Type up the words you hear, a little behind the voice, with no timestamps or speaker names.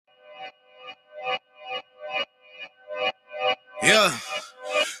Yeah.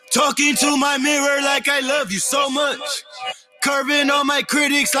 Talking to my mirror like I love you so much. Curving on my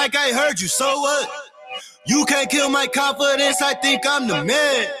critics like I heard you, so what? You can't kill my confidence, I think I'm the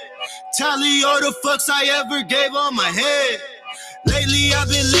man. Tally all the fucks I ever gave on my head. Lately I've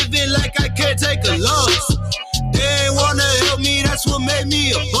been living like I can't take a loss. They ain't wanna help me, that's what made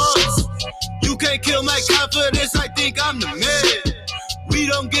me a boss. You can't kill my confidence, I think I'm the man. We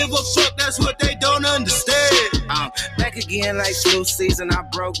don't give a fuck, that's what they don't understand. I'm back again like flu season. I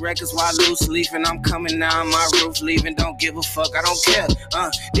broke records while loose leafing. I'm coming down my roof, leaving. Don't give a fuck, I don't care.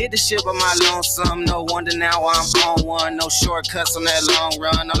 Did the shit by my lonesome. No wonder now I'm on one. No shortcuts on that long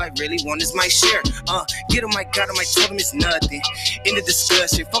run. All I really want is my share. Get on my God, I might tell them it's nothing. In the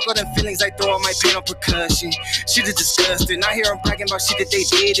discussion, fuck all them feelings. I throw all my pain on percussion. Shit is disgusting. I hear them bragging about shit that they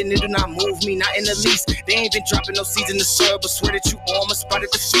did, and it do not move me, not in the least. They ain't been dropping no seeds in the soil, but swear that you all my spot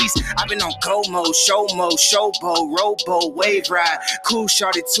at the feast. I've been on go mode, show mode, showboat, rowboat, wave ride. Cool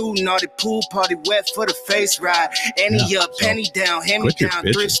shorty, too naughty, pool party, wet for the face ride. Annie up, penny down, hand me down,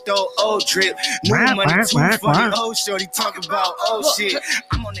 thrift store, old drip. New money, too funny, old shorty, talk about old shit.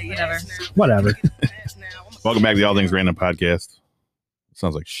 I'm on the ass now. Whatever. Welcome back to the All Things Random podcast.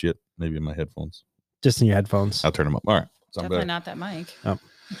 Sounds like shit. Maybe in my headphones. Just in your headphones. I'll turn them up. All right. Definitely not that mic. Oh.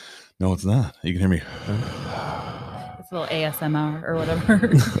 No, it's not. You can hear me. It's a little ASMR or whatever.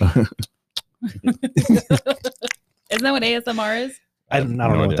 Isn't that what ASMR is? I don't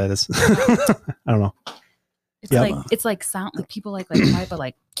know what that is. I don't know. It's like sound, like people like quiet, but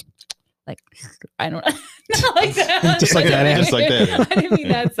like I don't know. Not like that. Just like that. Just like that. I didn't mean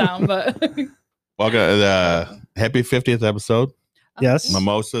that sound, but Welcome to the happy 50th episode. Yes.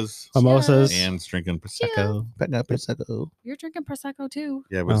 Mimosas. And drinking Prosecco. Prosecco. You're drinking Prosecco too.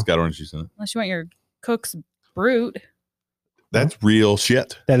 Yeah, but it's got orange juice in it. Unless you want your Cook's Brute. That's real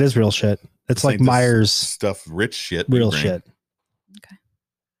shit. That is real shit. It's like Myers stuff, rich shit. Real shit. Okay.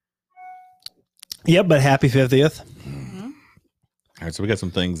 Yep, but happy 50th. Mm-hmm. All right, so we got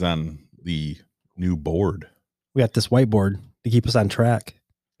some things on the new board. We got this whiteboard to keep us on track.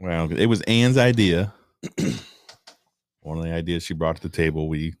 Well, it was Anne's idea. One of the ideas she brought to the table,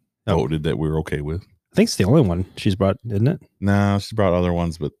 we voted that we were okay with. I think it's the only one she's brought, isn't it? No, she brought other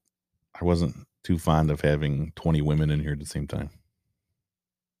ones, but I wasn't too fond of having 20 women in here at the same time.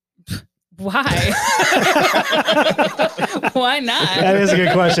 Why? Why not? That is a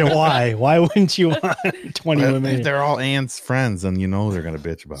good question. Why? Why wouldn't you want 20 women? They're all Anne's friends, and you know they're going to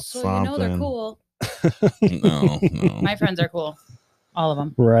bitch about something. You know they're cool. No. My friends are cool. All of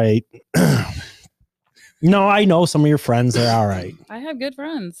them. Right. No, I know some of your friends are all right. I have good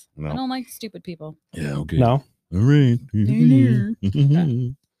friends. No. I don't like stupid people. Yeah, okay. No? All right.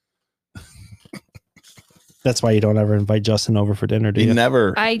 That's why you don't ever invite Justin over for dinner, do you?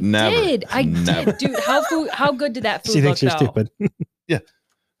 Never. I did. Dude, how good did that food She look, thinks you're stupid. Yeah.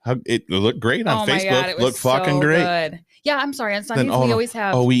 It looked great on my Facebook. God, it was Looked fucking so great. good. Yeah, I'm sorry. On Sundays, Then, we always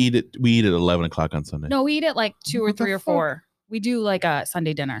have. we eat at 11 o'clock on Sunday. No, we eat at like 2 or 3 or 4. We do like a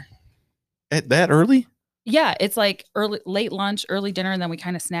Sunday dinner. At that early? Yeah, it's like late lunch, early dinner, and then we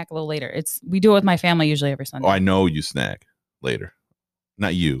kind of snack a little later. We do it with my family usually every Sunday. Oh, I know you snack later.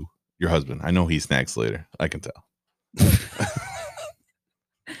 Not you, your husband. I know he snacks later. I can tell.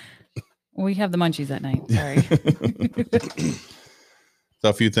 We have the munchies at night. Sorry. So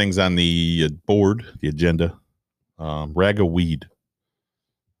a few things on the board, the agenda. Rag of weed.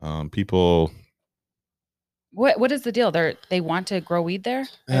 People. What is the deal? They want to grow weed there?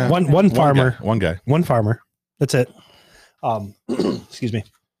 One farmer. One guy. One farmer. That's it. Excuse me.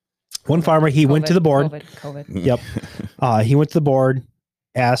 One farmer. He went to the board. COVID. Yep. He went to the board,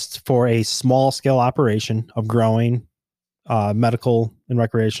 asked for a small scale operation of growing medical and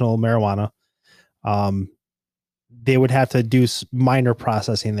recreational marijuana. They would have to do minor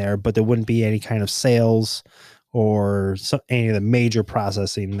processing there, but there wouldn't be any kind of sales or any of the major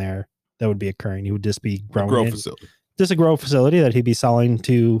processing there that would be occurring. He would just be growing grow facility. Just a grow facility that he'd be selling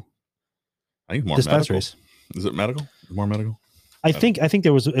to I think more dispensaries. Medical. Is it medical? More medical? I think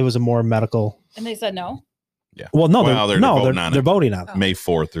it was a more medical. And they said no. Yeah. Well, no, they're voting on it. May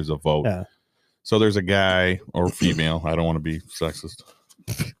 4th, there's a vote. Yeah. So there's a guy or female. I don't want to be sexist.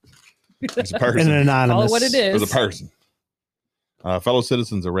 It's a person. And an anonymous. Call it what it is. It's a person. Fellow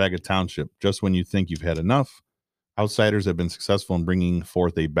citizens of Ragged Township, just when you think you've had enough, outsiders have been successful in bringing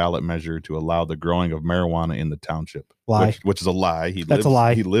forth a ballot measure to allow the growing of marijuana in the township. Lie. Which is a lie. That's a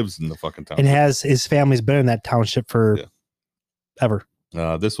lie. He lives in the fucking township. And his family's been in that township for ever.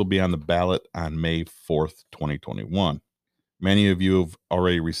 This will be on the ballot on May 4th, 2021. Many of you have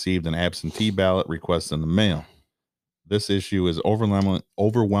already received an absentee ballot request in the mail. This issue is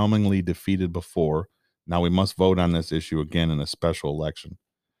overwhelmingly defeated before. Now we must vote on this issue again in a special election.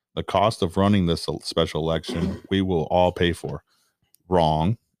 The cost of running this special election, we will all pay for.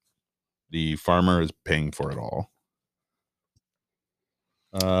 Wrong. The farmer is paying for it all.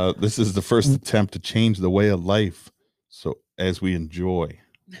 This is the first attempt to change the way of life. So as we enjoy,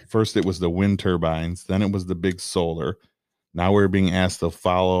 first it was the wind turbines, then it was the big solar. Now we're being asked to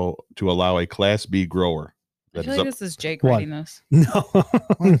allow a Class B grower. I feel like this is Jake What? writing this. No,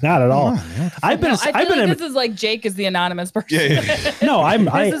 not at all. I've been. No, I I've feel been. like this is like Jake is the anonymous person. Yeah. No,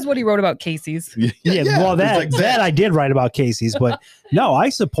 This is what he wrote about Casey's. Yeah, well, it's like that I did write about Casey's, but no, I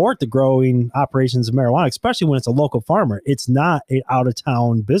support the growing operations of marijuana, especially when it's a local farmer. It's not an out of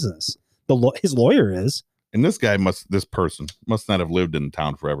town business. His lawyer is. And this person must not have lived in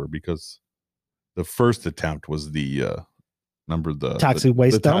town forever, because the first attempt was the remember the Toxic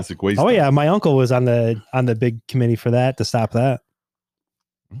waste the dump? toxic waste Oh dump. yeah, my uncle was on the big committee for that to stop that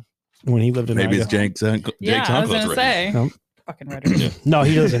when he lived in. Maybe Idaho. it's Jake's uncle. Yeah, Jake's I was uncle gonna that's say. Nope. Fucking rhetoric. No,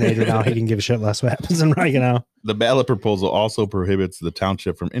 he lives in Adrian now. He can give a shit less what happens in Riga now. The ballot proposal also prohibits the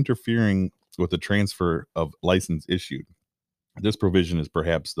township from interfering with the transfer of license issued. This provision is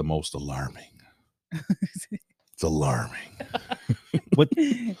perhaps the most alarming. It's alarming.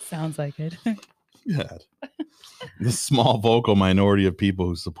 It sounds like it. God. The small vocal minority of people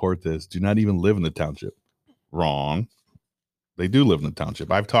who support this do not even live in the township. Wrong. They do live in the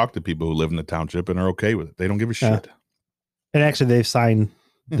township. I've talked to people who live in the township and are okay with it. They don't give a Yeah. shit. And actually, they've signed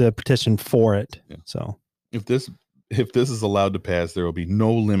the petition for it. Yeah. So If this is allowed to pass, there will be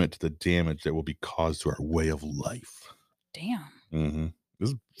no limit to the damage that will be caused to our way of life. Damn. Mm-hmm. This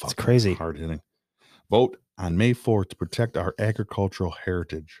is fucking crazy. hard hitting. Vote on May 4th to protect our agricultural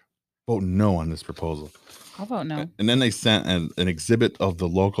heritage. Vote no on this proposal. How about no? And then they sent an exhibit of the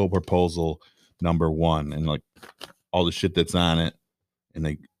local proposal number 1 and like all the shit that's on it. And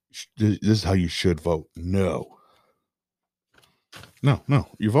this is how you should vote. No.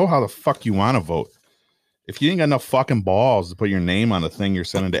 You vote how the fuck you want to vote. If you ain't got enough fucking balls to put your name on the thing you're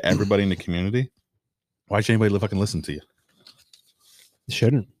sending to everybody in the community, why should anybody fucking listen to you? it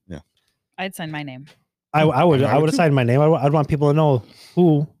shouldn't. I'd sign my name. I would I would have too. signed my name. I'd want people to know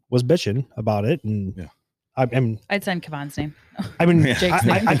who was bitching about it, and Yeah. I'd sign Kavan's name. I mean, Yeah. Jake's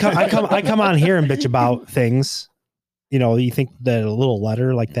name. I come on here and bitch about things. You know, you think that a little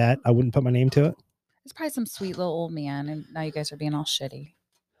letter like that, I wouldn't put my name to it. He's probably some sweet little old man, and now you guys are being all shitty.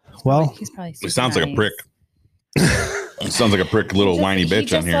 Well, He's probably. It sounds like a prick. It sounds like a prick little whiny bitch He on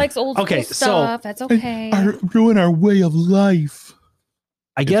just here. likes old Okay, school so- stuff. That's okay. Ruin our way of life.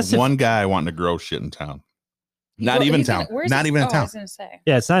 I guess It's if, one guy wanting to grow shit in town. He Not go- even he's town. where's Not he- even in I town. was gonna say.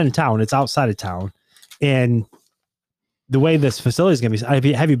 yeah, it's not in town. It's outside of town, and the way this facility is going to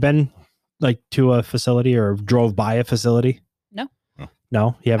be. Have you been like to a facility or drove by a facility? No.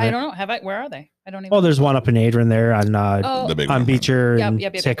 No, you haven't. I don't know. Have I? Where are they? I don't even. Well, there's one up in Adrian there on Oh, The big on one. Beecher Yep, and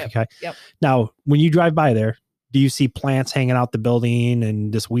yep, yep, Sakakai. yep. Now, when you drive by there, do you see plants hanging out the building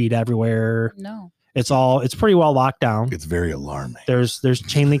and just weed everywhere? no. It's pretty well locked down. It's very alarming. There's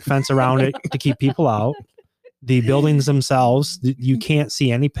chain link fence around it to keep people out. The buildings themselves, you can't see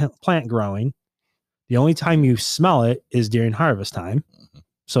any plant growing. The only time you smell it is during harvest time.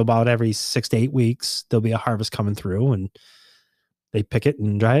 So about every 6 to 8 weeks, there'll be a harvest coming through, and they pick it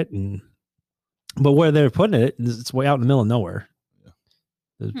and dry it. But where they're putting it, it's way out in the middle of nowhere. Yeah.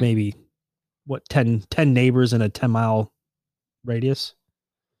 There's maybe 10 neighbors in a 10-mile radius.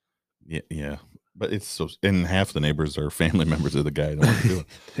 Yeah. But it's so, and half the neighbors are family members of the guy that want to do it.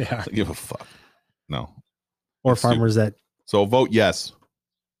 Yeah. They give a fuck. No. Or It's farmers that So vote yes.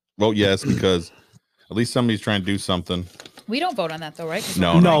 Vote yes, because at least somebody's trying to do something. We don't vote on that though, right? 'Cause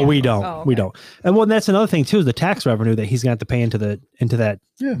No, we're no, not- we don't. Oh, We okay. don't. And well, that's another thing too, is the tax revenue that he's going to have to pay into that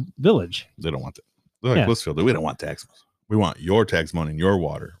Yeah. village. They don't want that. They're like Yeah. Blissfield. We don't want tax money. We want your tax money and your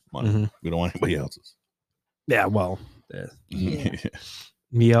water money. Mhm. We don't want anybody else's. Yeah, well, Yeah.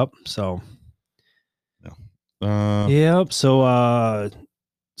 yep. So, Uh, yep. So,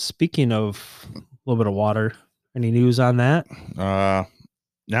 speaking of a little bit of water, any news on that?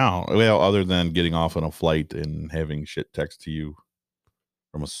 now, well, other than getting off on a flight and having shit text to you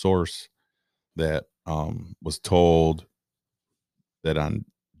from a source that was told that on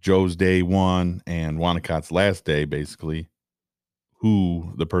Joe's day 1 and Wanacott's last day, basically,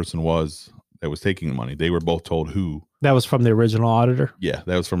 who the person was that was taking the money. They were both told who. That was from the original auditor. Yeah,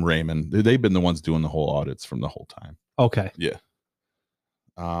 that was from Raymond. They've been the ones doing the whole audits from the whole time. Okay.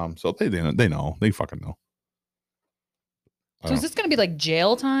 So they know. They fucking know. So is this going to be like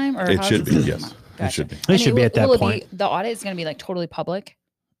jail time, or It how's should this be, gonna yes. come out? It Gotcha. should be. They should be at that will it point. the audit is going to be like totally public.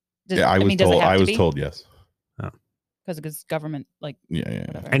 Yeah, I was does it told. have I to was be? told yes. because it's government, like Yeah.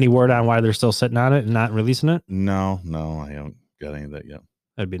 whatever. Any word on why they're still sitting on it and not releasing it? No, I haven't got any of that yet.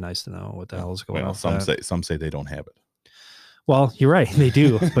 That'd be nice to know what the hell is going Well, on. some say they don't have it. Well, you're right. They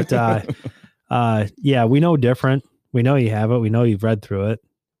do. But yeah, we know different. We know you have it. We know you've read through it.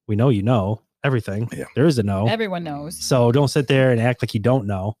 We know you know everything. Yeah. There is a no. Everyone knows. So don't sit there and act like you don't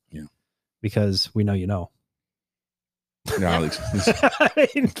know. Yeah. Because we know you know. No, I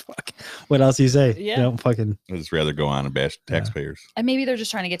mean, fuck. What else do you say? Yeah. You don't fucking. I'd just rather go on and bash taxpayers. And maybe they're just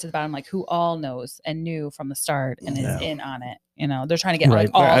trying to get to the bottom, like who all knows and knew from the start and is in on it. You know, they're trying to get Right.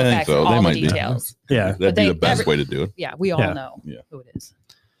 like all I the think facts, so. and They all the might be. details. Yeah. That'd be they- the best every- way to do it. Yeah, we all Yeah. know Yeah. who it is.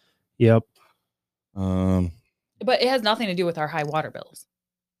 Yep. But it has nothing to do with our high water bills,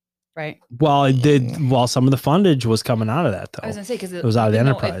 right? Well, it did. Well, some of the fundage was coming out of that I was though. gonna say because It was out of the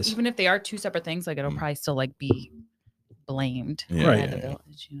enterprise. even if they are two separate things, like it'll probably still like be blamed. Yeah, Right. by the yeah.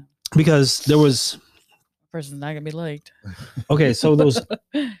 village, you know, Because there was person's not gonna be liked. okay. So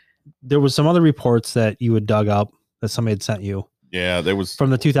there was some other reports that you had dug up that somebody had sent you Yeah, there was. from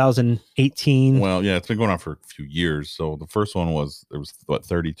the 2018. Well, yeah, it's been going on for a few years. So the first one was there was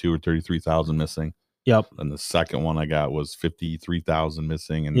 32 or 33,000 missing, Yep. and the second one I got was 53,000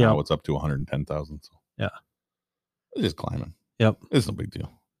 missing, and Yep. now it's up to 110,000. So Yeah. it's just climbing. Yep. It's no big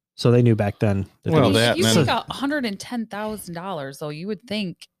deal. So they knew back then. That Well, there was- that you and took then- $110,000, though. You would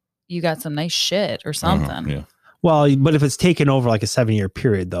think you got some nice shit or something. Yeah. well, but if it's taken over like a 7-year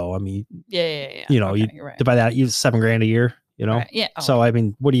period, though, I mean, Yeah. You know, Okay, you you're right. divide that, you $7,000 a year. You know. Right, yeah. Oh, So I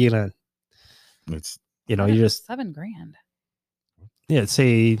mean, what are you gonna? It's You know, you just $7,000. yeah.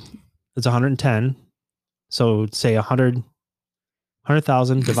 Say it's 110. So say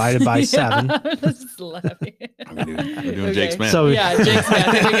 100,000 divided by 7. Just laughing. we're doing Jake's math. So Yeah, Jake's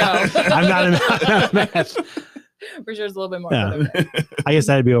math. Here we go. I'm not in math. For sure, it's a little bit more. Yeah. but okay. I guess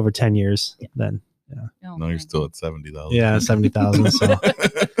that'd be over 10 years then. Oh, No, you're man. still at 70,000. Yeah, 70,000.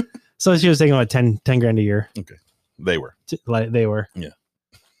 So she was thinking about 10 grand a year. They were. Like they were. Yeah.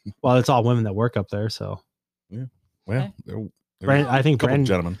 Well, it's all women that work up there. So Well, Okay. there Brand, I think couple Brand,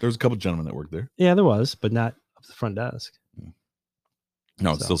 gentlemen. There's a couple gentlemen that worked there. yeah, there was, but not up the front desk.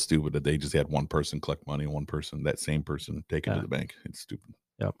 No, it's So- still stupid that they just had one person collect money and one person, that same person, take it Yeah. to the bank. It's stupid.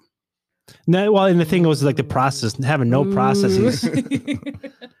 No, well, and the thing was like the process, having no processes.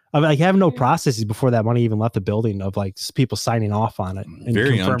 I mean, like having no processes before that money even left the building of like people signing off on it. And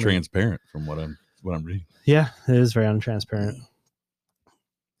Very confirming. untransparent from what I'm reading. Yeah, it is very untransparent.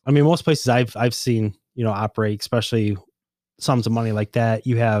 I mean, most places I've seen, you know, operate, especially sums of money like that,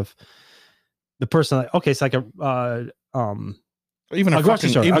 you have the person like, okay, it's like a Even A a grocery fucking,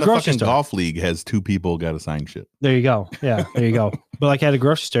 store, even a a grocery fucking store. golf league has 2 people got to sign shit. there you go. Yeah, there you go. But like at a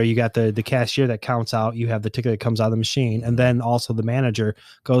grocery store, you got the cashier that counts out, you have the ticket that comes out of the machine, and then also the manager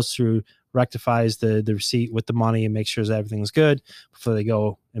goes through, rectifies the receipt with the money and makes sure that everything's good before they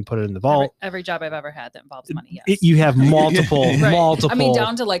go and put it in the vault. Every job I've ever had that involves money, yes. You have multiple, Right. multiple. I mean,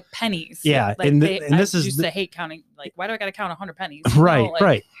 down to like pennies. Yeah, Like and they, and this I is used the- to hate counting. Like, why do I got to count 100 pennies? You right, know, like-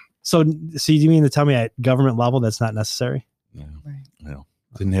 right. So you mean to tell me at government level that's not necessary? Yeah. Right. Well,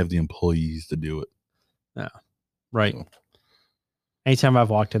 didn't have the employees to do it. Right. So, Anytime I've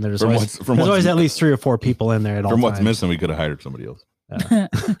walked in there, there's From always, what's- from there's what's- always at least 3 or 4 people in there at all from what's times. missing, we could have hired somebody else. Yeah.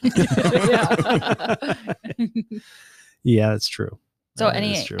 Yeah, that's true. So That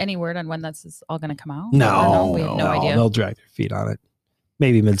is true. any word on when that's is all going to come out? No, Or we have no idea. They'll drag their feet on it.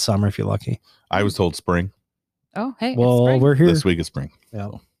 Maybe midsummer if you're lucky. I was told spring. Oh, hey, it's Well, spring. we're here. This week is spring. Yeah.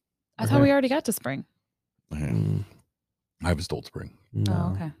 I thought we already got to spring. Yeah. Mm, I was told spring. no,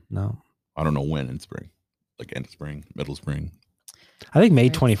 Oh, okay. no. I don't know when in spring. Like end of spring, middle of spring. I think May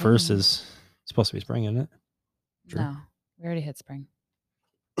Very 21st funny. is supposed to be spring, isn't it? Sure. No, we already hit spring.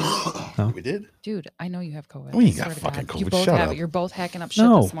 No. We did? Dude, I know you have COVID. We I ain't got swear to fucking God. You COVID. both Shut have up. it. You're both hacking up shit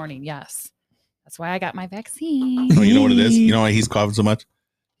No. this morning. Yes. That's why I got my vaccine. Oh, you know what it is? You know why he's coughing so much?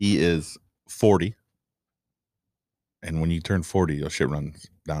 He is 40. And when you turn 40, your shit runs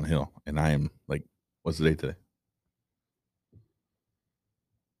downhill. And I am like, what's the date today?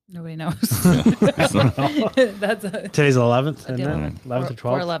 Nobody knows. Yeah. That's a Today's the 11th, The isn't it? 11th. 11th or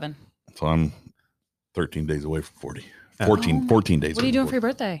 12th? 4/11. So I'm 13 days away from 40. Yeah. 14 days. What are you away doing from for your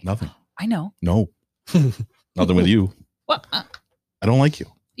birthday? Nothing. I know. No. Nothing with you. What? I don't like you.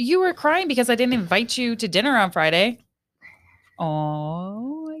 You were crying because I didn't invite you to dinner on Friday.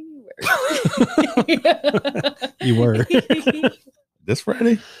 Oh, you were. You were. This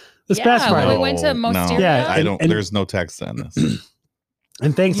Friday? This past when Friday. we went to No, Mosteria. Yeah, I and- don't. and- There's no text on this.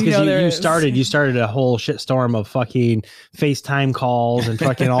 And thanks You because know there you is. started a whole shitstorm of fucking FaceTime calls and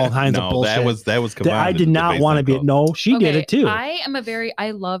fucking all kinds of No, bullshit. that was that combined. I did not want to be. No, she did it too.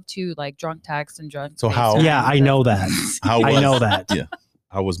 I love to like drunk text and drunk. So how- FaceTime. Yeah, I know that. How I was- know that. Yeah.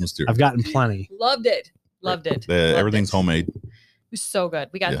 How was Mysterio? I've gotten plenty. Loved it. Loved it. Loved Everything's it. homemade. It was so good.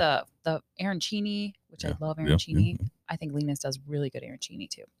 We got Yeah. the arancini, which Yeah, I love yeah, arancini. yeah. I think Lena's does really good arancini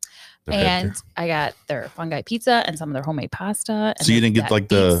too. They're And hefty. I got their fungi pizza and some of their homemade pasta. And So you then didn't get that like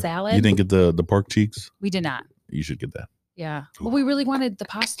beet the salad. you didn't get the pork cheeks. We did not. You should get that. Yeah. Well, we really wanted the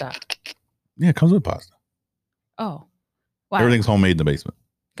pasta. Yeah, it comes with pasta. Oh, wow. Everything's homemade in the basement.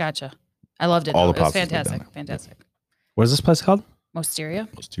 Gotcha. I loved it. All All the it was pasta's made down fantastic. there. Fantastic. What is this place called? Mosteria.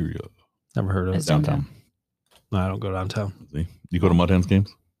 Mysterio Never heard of It's it. downtown. No, I don't go downtown. See? You go to Mud Hens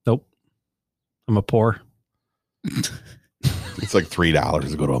games? Nope. I'm a poor. It's like $3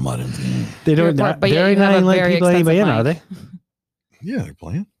 to go to a Mud Hens game. They You're don't. poor, but They're yet you have not a letting very people anybody in, expensive are life. they? Yeah, they're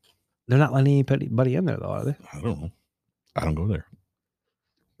playing. They're not letting anybody in there, though, are they? I don't know. I don't go there.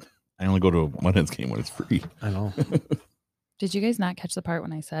 I only go to a Mud Hens game when it's free. I know. Did you guys not catch the part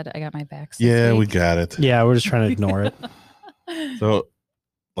when I said I got my back? Yeah, we got it. Yeah, we're just trying to ignore it. So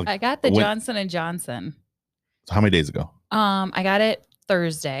I got the when- Johnson and Johnson. how many days ago? I got it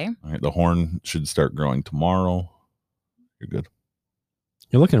Thursday. All right, the horn should start growing tomorrow. You're good.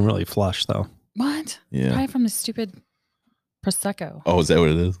 You're looking really flush, though. What? Yeah. Probably from the stupid prosecco. Oh, is that what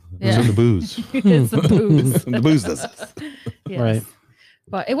it is? It was Yeah. in the booze. It's the booze. The booze does it. Yes. Right.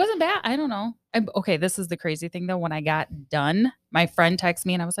 But it wasn't bad. I don't know. Okay, this is the crazy thing though. When I got done, my friend texted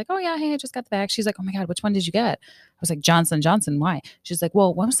me and I was like, "Oh yeah, hey, I just got the bag." She's like, "Oh my god, which one did you get?" I was like, "Johnson Johnson." Why? She's like,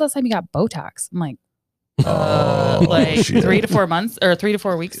 "Well, when was the last time you got Botox?" I'm like, like shit. 3 to 4 months or 3 to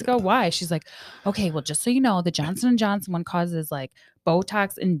 4 weeks ago. Why? She's like, "Okay, well, just so you know, the Johnson and Johnson one causes like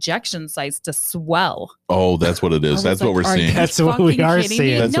Botox injection sites to swell." Oh, that's what it I is. was That's what like, we're "Are you seeing. That's what we fucking are kidding me?"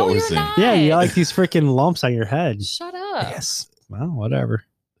 seeing. That's no, what we're you're seeing. not. Yeah, you like these freaking lumps on your head. Shut up. Yes. Well, whatever.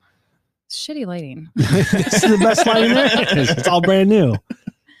 Shitty lighting. This is the best lighting there is. It's all brand new.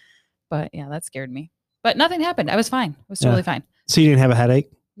 But yeah, that scared me. But nothing happened. I was fine. I was Yeah. totally fine. So you didn't have a headache?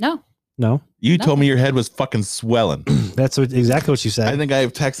 No. No. You told me your head was fucking swelling. That's exactly what you said. I think I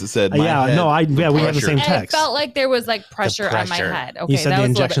have text that said, my Yeah, head, no, we have the pressure. same It text. felt like there was like pressure on my pressure. head. Okay, said that the was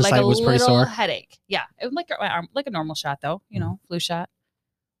injection a little bit, site like was a pretty little sore? headache. Yeah, it was like my arm, like a normal shot though. You know, flu shot.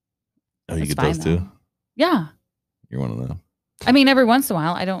 Oh, you It's get those fine, too? though. Yeah, You're one of them. I mean, every once in a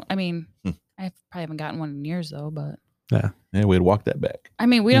while. I don't. I mean, Hmm. I probably haven't gotten one in years though. But Yeah, way to walk that back. I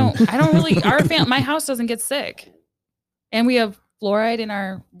mean, we don't. I don't really. My house doesn't get sick, and we have fluoride in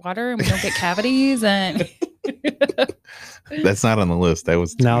our water, and we don't get cavities. And That's not on the list. That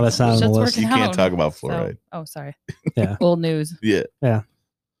was No, that's not on the Shit's list. You working can't out. talk about So- fluoride. oh, sorry. Yeah. Old news. Yeah. Yeah.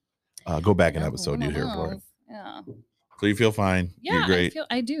 Go back an episode. You hear fluoride. Yeah. So you feel fine. Yeah, You're great.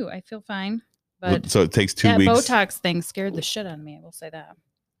 I do. I feel fine. But So it takes 2 that weeks. Botox thing scared the shit out of me. I will say that.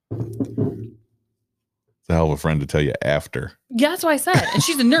 It's a hell of a friend to tell you after. Yeah, that's what I said. And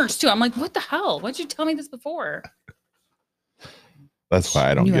she's a nurse too. I'm like, what the hell? Why'd you tell me this before? That's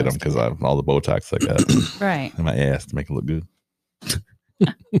why I don't You get them understand. because I have all the Botox I got Right. in my ass to make it look good.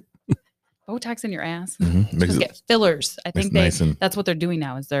 Botox in your ass. Mm-hmm. Makes Just it get fillers. I makes think it nice and that's what they're doing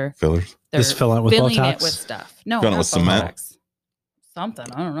now is they're fillers. Just fill it with filling Botox? it with stuff. No, Filling it not with cement? Botox.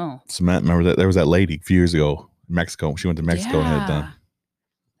 Something. I don't know. Cement. Remember that? There was that lady a few years ago in Mexico. She went to Mexico and had it done.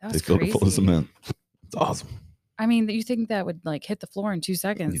 That They was filled it full of crazy. cement. It's awesome. I mean, you think that would like hit the floor in 2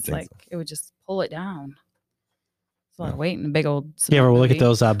 seconds? You'd think Like so. it would just pull it down. It's a lot Yeah. of weight in a big old. You cement ever look at movie.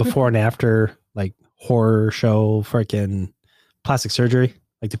 those before and after, like horror show, freaking plastic surgery?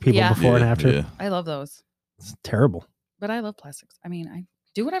 Like the people Yeah. before and after? Yeah. I love those, It's terrible. but I love plastics. I mean, I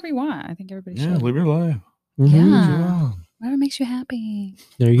do whatever you want. I think everybody Yeah. should. Live your life. Mhm. Yeah. Whatever makes you happy.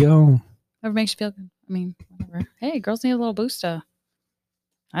 There you go. Whatever makes you feel good. I mean, whatever. Hey, girls need a little booster.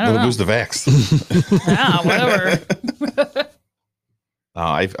 I Little don't know. boost of vax. Yeah, whatever.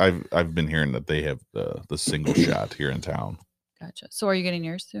 I've been hearing that they have the single shot here in town. Gotcha. So are you getting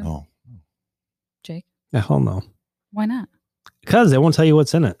yours too, Oh, Jake? Hell no. Why not? Because they won't tell you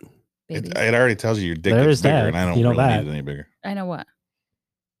what's in it. Baby. it already tells you your dick There gets is bigger, that. and I don't You know really that. need it any bigger. I know what.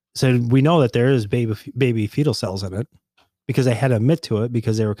 So we know that there is baby fetal cells in it because they had to admit to it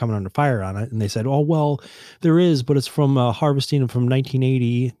because they were coming under fire on it. And they said, oh, well, there is, but it's from harvesting from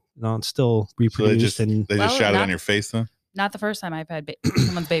 1980. No, it's still So they reproduced. just and they just Well, shot it not- on your face then. Not the first time I've had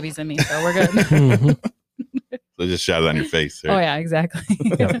someone's babies in me, so we're good. Mhm. They just shot it on your face. Oh Right? yeah, exactly.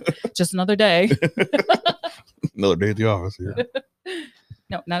 Just another day. Another day at the office. Yeah.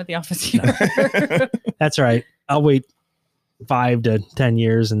 No, not at the office here. That's right. I'll wait 5 to 10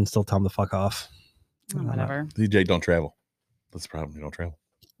 years and still tell them to fuck off. Whatever. DJ, don't travel. That's the problem. You don't travel.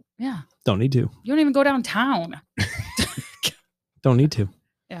 Yeah. Don't need to. You don't even go downtown. Don't need to.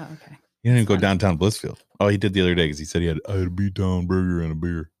 Yeah. Okay. You didn't That's go fine. downtown Blissfield. Oh, he did the other day because he said I had a B-Town burger and a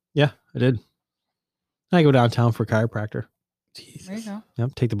beer. Yeah, I did. I go downtown for chiropractor. There you go.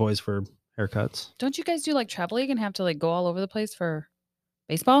 Yep. Take the boys for haircuts. Don't you guys do like travel league and have to like go all over the place for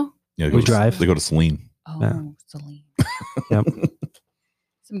baseball? Yeah, We drive. They go to Celine. Oh, Yeah. Celine. Yep.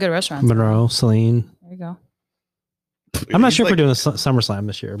 Some good restaurants. Monroe, Celine. There you go. I'm not He's sure if like- we're doing a SummerSlam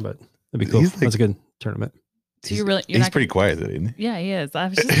this year, but it'd be cool. He's like- That's a good tournament. So you're really you're He's not pretty quiet, isn't he? Yeah, he is. I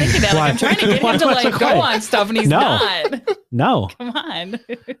was just thinking that. Like, Why? I'm trying to get Why him to am I so like go quiet? on stuff, and he's No. not. No. Come on.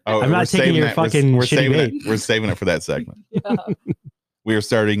 Oh, I'm not we're taking saving your that- we're- fucking we're shitty saving bait. it. We're saving it for that segment. Yeah. We are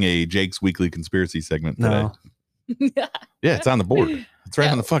starting a Jake's Weekly Conspiracy segment today. No. Yeah, it's on the board. It's right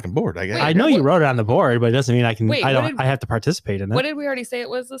Yeah. on the fucking board. I got I it. know you wrote it on the board, but it doesn't mean I can. Wait, I what don't. did- I have to participate in it. What did we already say it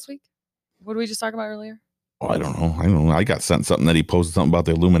was this week? What did we just talk about earlier? Oh, I don't know. I got sent something that he posted something about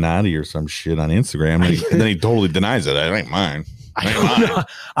the Illuminati or some shit on Instagram, and then he totally denies it. It ain't mine. I Ain't mine. don't. Know.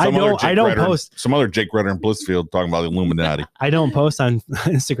 I Some other don't. Jake I don't Redder- post. Some other Jake Redder in Blissfield talking about the Illuminati. I don't post on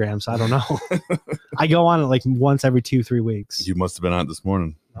Instagram, so I don't know. I go on it like once every 2-3 weeks. You must have been on it this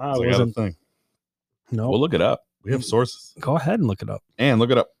morning. I So I got a wasn't. thing. No. We'll look it up. We have sources. Go ahead and look it up. And look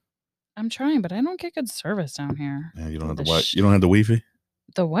it up. I'm trying, but I don't get good service down here. Yeah, you don't have The the what? sh- You don't have the Wi-Fi?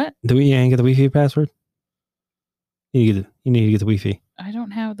 The what? Do we ain't get the Wi-Fi password? You need to get the Wi-Fi. I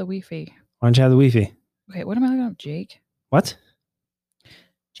don't have the Wi-Fi. Why don't you have the Wi-Fi? Okay, what am I looking up? Jake? What?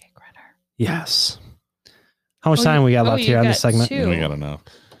 Jake Redder. Yes. How much Oh, time you- we got oh, left you here on got this segment? two. We got enough.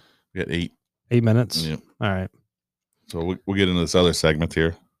 We got 8. 8 minutes. Yeah. All right. So we'll get into this other segment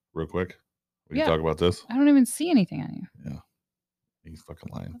here real quick. We can Yeah. talk about this. I don't even see anything on you. He's fucking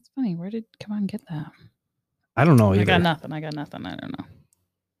lying. That's funny. Where did come on get that? I don't know I either. got nothing. I don't know.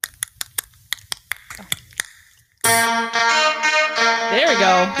 There we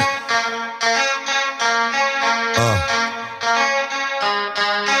go.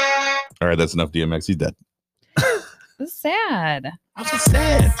 All right, that's enough DMX. He's dead. This is sad. How's it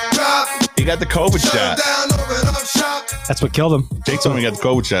sad? He got the COVID shot. That's what killed him. Jake told me he got the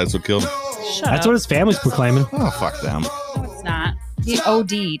COVID shot. That's what killed him. Shut That's up. what his family's proclaiming. Oh, fuck them. No, it's not. He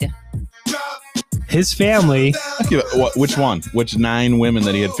OD'd. His family. Which one? Which 9 women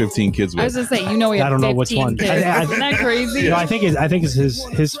that he had 15 kids I was with? gonna say, you know, he had I don't know which 15 one. Kids. I- Isn't that crazy? I think it's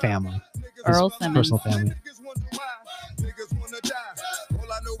his family. His Earl Simmons. personal family.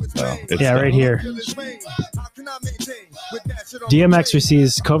 Oh, it's Yeah, right here. DMX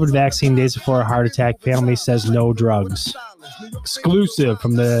receives COVID vaccine days before a heart attack. Family says no drugs. Exclusive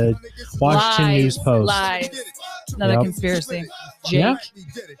from the Washington Lies, News Post. Lies. Another Yep. conspiracy. Jake. Yeah.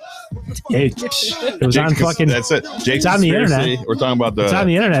 It was on Jake's- fucking. That's it. Jake's It's on the conspiracy. internet. We're talking about the. It's on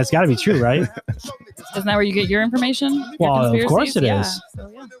the internet. It's got to be true, right? Isn't that where you get your information? Your Well, of course it conspiracies? is.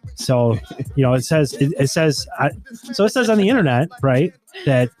 Yeah. So, yeah. So it says so it says on the internet, right,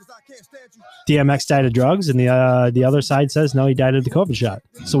 that DMX died of drugs, and the other side says no, he died of the COVID shot.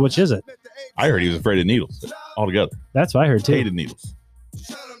 So which is it? I heard he was afraid of needles altogether. That's what I heard too. Hated needles.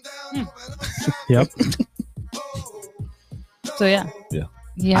 Yep. So yeah. Yeah.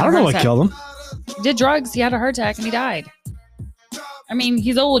 He I had don't a know heart what attack. killed him. He did drugs. He had a heart attack and he died. I mean,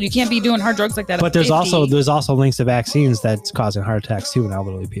 he's old. You can't be doing hard drugs like that. But at there's 50. also links to vaccines that's causing heart attacks too in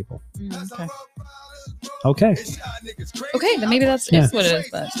elderly people. Okay. Okay. Okay, then maybe that's Yeah. is what it is.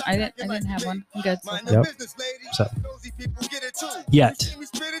 But I didn't have one. I'm good. Yep. So yet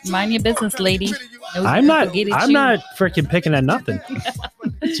Mind your business, lady. Nosy I'm people not get at I'm you. not freaking picking at nothing.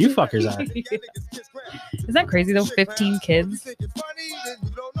 It's you fuckers are. Isn't that crazy though? 15 kids.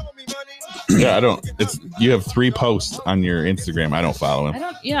 Yeah, I don't. It's you have 3 posts on your Instagram. I don't follow him.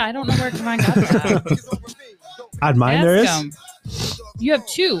 I don't know where Kavan got that. On mine there is. Ask him. You have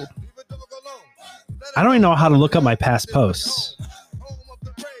 2. I don't even know how to look up my past posts.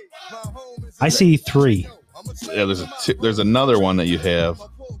 I see 3. Yeah, there's another one that you have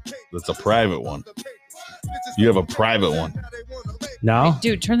that's a private one. You have a private one, No?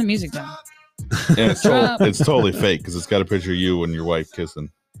 Dude, turn the music down. and it's totally fake because it's got a picture of you and your wife kissing.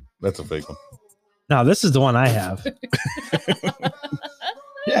 That's a fake one. No, this is the one I have.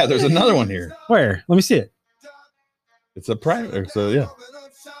 Yeah, there's another one here. Where? Let me see it. It's a private. So yeah,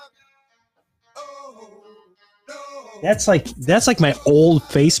 That's like my old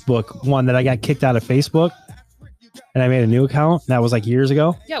Facebook one that I got kicked out of Facebook, and I made a new account. That was like years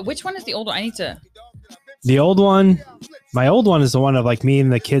ago. Yeah, which one is the old one? I need to. The old one, my old one is the one of like me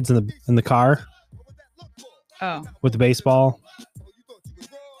and the kids in the car Oh, with the baseball.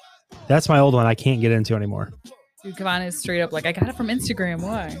 That's my old one. I can't get into anymore. dude, Kavan is straight up like, I got it from Instagram.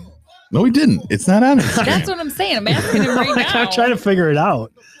 Why? No, he didn't. It's not on Instagram. That's what I'm saying. I'm asking him right now. I'm trying to figure it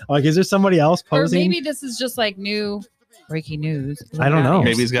out. Like, is there somebody else Or posing? maybe this is just like new breaking news. I don't know.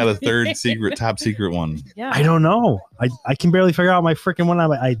 Maybe he's got a third secret, top secret one. Yeah. I don't know. I can barely figure out my freaking one.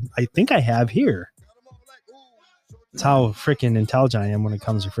 I think I have here. That's how freaking intelligent I am when it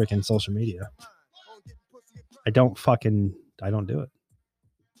comes to freaking social media. I don't do it.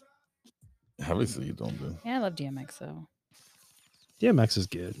 Obviously, you don't do. Yeah, I love DMX though. DMX is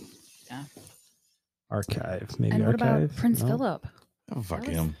good. Yeah. Archive, maybe And what archive. about Prince No? Philip? Oh, fuck That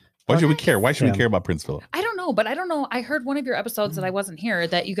was- him. Why should we care? Why should Yeah. we care about Prince Philip? I don't know, but I don't know. I heard one of your episodes that I wasn't here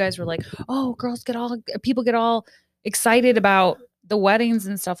that you guys were like, "Oh, people get all excited about the weddings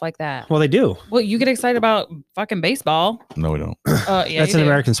and stuff like that." Well, they do. Well, you get excited about fucking baseball. No, we don't. Yeah, That's you an do.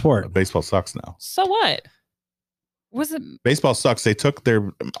 American sport. Baseball sucks now. So what? Was it? Baseball sucks. They took their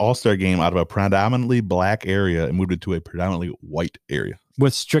All-Star game out of a predominantly black area and moved it to a predominantly white area.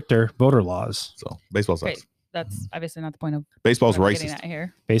 With stricter voter laws. So baseball sucks. Great. That's obviously not the point of Baseball's what I'm getting racist. at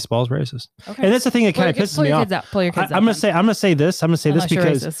here. Baseball's racist. Okay. And that's the thing that Pull kind your of kids- pisses pull me your off. kids out. Pull your kids I'm out gonna then. say this. I'm gonna say this Unless you're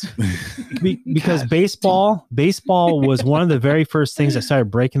because racist. because baseball was one of the very first things that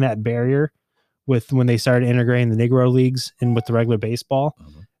started breaking that barrier with when they started integrating the Negro leagues in with the regular baseball.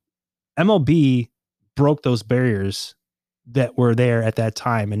 MLB broke those barriers that were there at that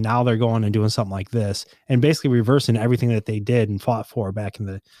time, and now they're going and doing something like this and basically reversing everything that they did and fought for back in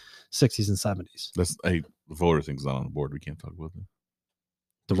the 60s and 70s. That's the voter thing's not on the board. We can't talk about that.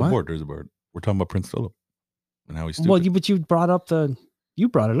 The There's a what? board. There's a board. We're talking about Prince Philip and how he's stupid. Well, you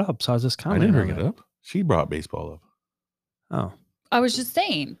brought it up, so I was just I commenting. didn't bring on it up. She brought baseball up. Oh, I was just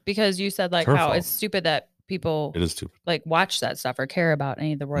saying because you said like Her how fault. it's stupid that people It is stupid. like watch that stuff or care about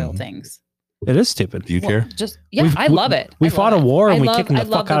any of the royal Mhm. things. it is stupid. Do you Well, care? just yeah, We've- I love it. we I fought love a it. war and I we love- kicked the I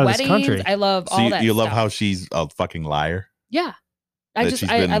love fuck out of this weddings. country. I love So all that. you love stuff. how she's a fucking liar? Yeah. that she's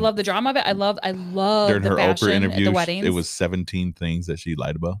I been- love the drama of it. I love During the her fashion Oprah and interview, the weddings. it was 17 things that she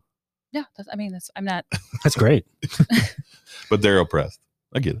lied about. yeah. I'm not. That's great. But they're oppressed.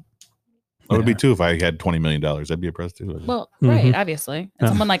 I get it. I would be Yeah. too if I had $20 million. I'd be oppressed too. Well, Mhm. right, obviously. And Yeah.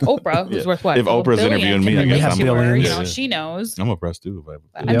 someone like Oprah, who's Yeah. worth what? If a Oprah's billion, interviewing can me, I relate guess to I'm- her, you billions. know, Yeah. she knows. I'm oppressed too. If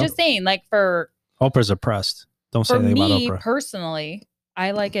I I'm Yep. just saying, like for Oprah's oppressed. Don't say anything me about Oprah. personally,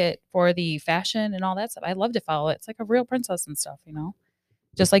 I like it for the fashion and all that stuff. I love to follow it. It's like a real princess and stuff, you know.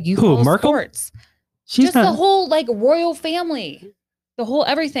 Just like you Who, follow Merkel? sports. She's Just not. the whole like royal family. The whole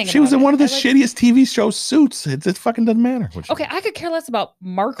everything. she was about in it. one of the I like- shittiest TV show Suits. It fucking doesn't matter. what she Okay, I could care less about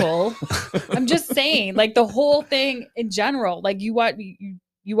Markle. I'm just saying, like the whole thing in general. Like you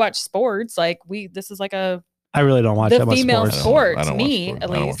watch sports. Like this is like a I really don't watch the that much female sports. sport. I don't me, watch at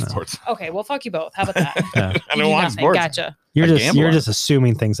sports. I don't least. watch sports. okay. Well, fuck you both. How about that? Yeah. I You don't do watch nothing. sports. Gotcha. You're I just gamble you're on just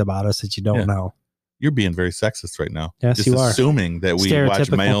assuming things about us that you don't Yeah. know. You're being very sexist right now. Yes, just you are. assuming that we watch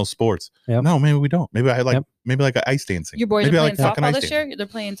Stereotypical. male sports. Yep. No, maybe we don't. Maybe I like Yep. maybe like ice dancing. Your boys maybe are I playing like fucking softball ice this dancing. year. They're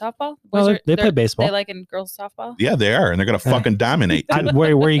playing softball. Well, they play baseball. They like in girls softball. Yeah, they are, and they're gonna Yeah. fucking dominate. I, too.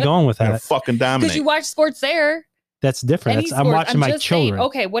 where are you going with They're gonna that? fucking Because dominate. you watch sports there. That's different. Any That's, I'm sport. watching my just saying, children.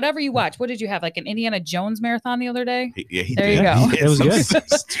 okay, whatever you watch. What did you have? Like an Indiana Jones marathon the other day? Yeah, he There did. you go. He had It was some good.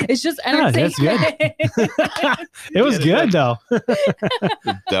 stupid, It's just Yeah, entertaining. that's It was Yeah, good though.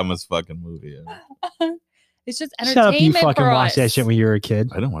 dumbest fucking movie ever. It's just Shut up! You entertainment fucking for watched that us. shit when you were a kid.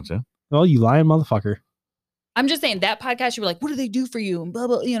 I don't watch that. Well, you lying motherfucker. I'm just saying that podcast. You were like, what do they do for you? And blah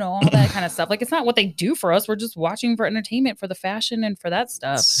blah, you know, all that kind of stuff. Like, it's not what they do for us. We're just watching for entertainment, for the fashion, and for that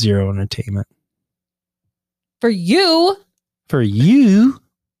stuff. Zero entertainment For you, for you.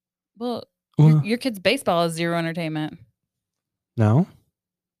 well, Well, your kid's baseball is zero entertainment. no,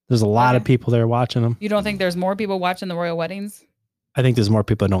 there's a lot of Okay. people there watching them. You don't think there's more people watching the royal weddings? I think there's more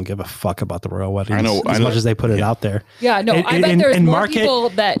people that don't give a fuck about the royal weddings. know- as I know- much as they put it yeah. out there. Yeah, no, And- I bet and- there's and more market- people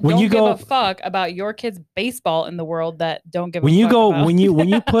that when don't you give go- a fuck about your kid's baseball in the world that don't give When a you fuck go, about- when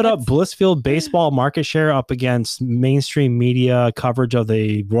you put up Blissfield baseball market share up against mainstream media coverage of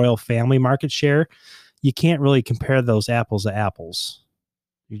the royal family market share, you can't really compare those apples to apples.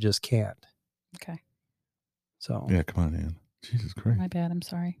 You just can't. Okay, So Yeah, come on, man. Jesus Christ. my bad. I'm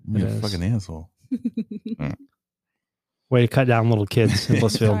sorry. You're It a is. fucking asshole. way to cut down little kids in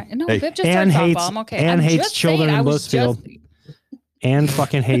Blissfield. Sorry. No, Hey, Viv just Ann started hates- softball. I'm okay. Ann I'm hates just children saying, in I was Blissfield. just- And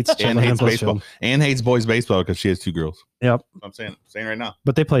fucking hates Ann children in hates baseball. Blissfield. Ann hates boys baseball because she has 2 girls. Yep, I'm saying right now.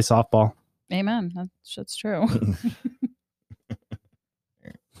 but they play softball. Amen. That shit's true.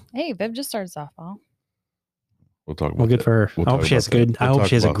 Hey, Viv just started softball. We'll talk about Well, good that. for her. We'll I hope talk she has about that. good. I We'll hope talk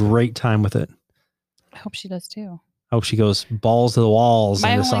she has a about that. great time with it. I hope she does too. I hope she goes balls to the walls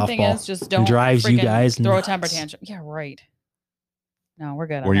My in only the thing softball. is just don't drives you freaking guys throw a temper nuts. tantrum. Yeah, right. No, we're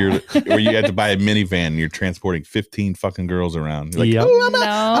good. Where where you had to buy a minivan and you're transporting 15 fucking girls around. You're like, Yep. oh,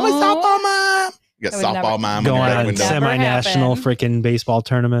 I'm a softball mom. You got That would softball never- mom in Going your back on window. Never semi-national happened. freaking baseball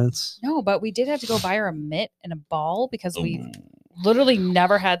tournaments. No, but we did have to go buy her a mitt and a ball because we Ooh. literally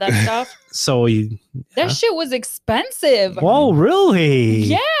never had that stuff. So you, That Huh? shit was expensive. whoa, really?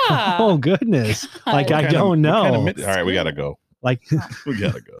 Yeah. Oh goodness. Like God. I What kind of- don't what know. kind of all right, we gotta go. Like We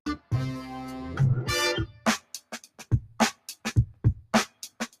gotta go.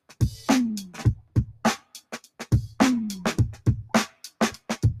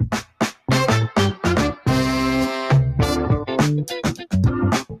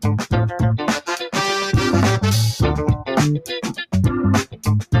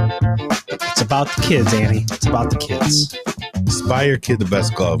 it's about the kids, Annie. It's about the kids. Buy your kid the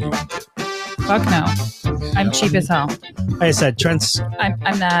best glove you can get. Fuck no. I'm cheap as hell. Like I said,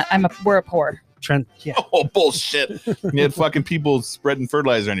 I'm not. We're poor. Trent. Yeah, Oh bullshit! You had fucking people spreading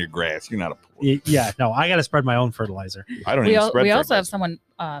fertilizer on your grass. You're not a poor. yeah. No, I got to spread my own fertilizer. I don't We, even spread we also have fertilizer.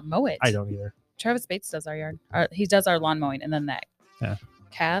 someone mow it. I don't either. Travis Bates does our yard. He does our lawn mowing, and then that. Yeah.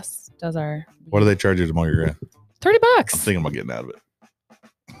 Cass does our. What do they charge you to mow your grass? $30. I'm thinking about getting out of it.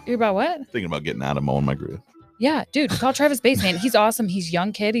 You're about what? Thinking about getting out of mowing my grass. Yeah, dude. Call Travis Bates, man. He's awesome. He's a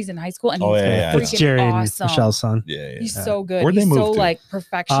young kid. He's in high school, and Oh, he's yeah. It's freaking Jerry and awesome. Michelle's son. Yeah, yeah. He's Yeah. so good. Where'd they He's move so to? like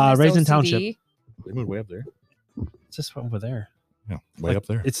perfectionist. Raisin OCD. Township. They moved way up there. It's just over there. Yeah, way up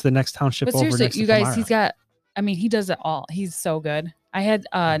there. It's the next township But over seriously, next you to guys, Tamara. he's got. I mean, he does it all. He's so good. I had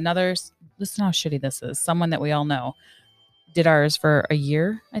another. Listen how shitty this is. Someone that we all know did ours for a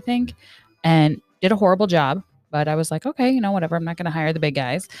year, I think, and did a horrible job. But I was like, okay, whatever. I'm not going to hire the big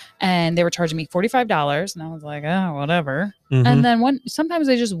guys. And they were charging me $45, and I was like, oh, whatever. Mhm. And then sometimes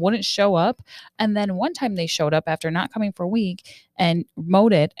they just wouldn't show up. And then one time they showed up after not coming for a week and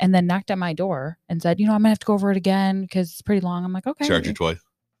mowed it, and then knocked at my door and said, I'm gonna have to go over it again because it's pretty long. I'm like, okay, Charge you twice.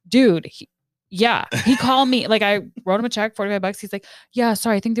 dude. He called me. Like, I wrote him a check, $45. He's like, yeah,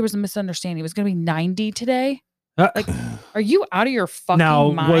 sorry, I think there was a misunderstanding. It was gonna be 90 today. Like, are you out of your fucking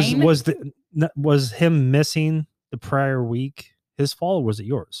now mind? was him missing the prior week his fault, or was it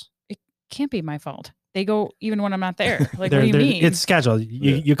yours? Can't be my fault. They go even when I'm not there. Like, what They're- do you they're- mean? It's scheduled.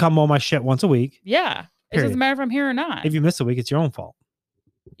 You, Yeah. you come mow my shit once a week. Yeah. It Period. doesn't matter if I'm here or not. If you miss a week, it's your own fault.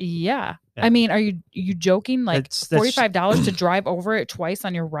 Yeah. Yeah. I mean, are you joking? Like That's- $45 to drive over it twice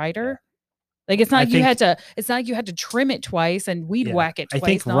on your rider? Like, it's not I like you think- had to. It's not like you had to trim it twice and weed Yeah. whack it I twice.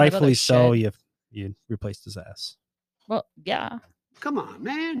 think and all that other rightfully so. shit. You replaced his ass. Well, yeah. Come on,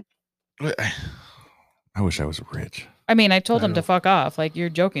 man. I wish I was rich. I mean, I told I him to know. fuck off. Like, you're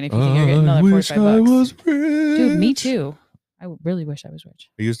joking if you think you're getting another $45. rich. Dude, me too. I really wish I was rich.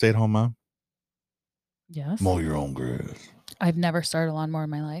 Are you a stay-at-home mom? Yes. Mow your own grass. I've never started a lawnmower in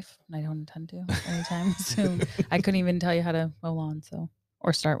my life, and I don't intend to anytime soon. I couldn't even tell you how to mow lawn,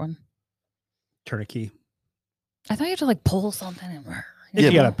 or start one. Turn a key. I thought you had to like pull something and. If Yeah,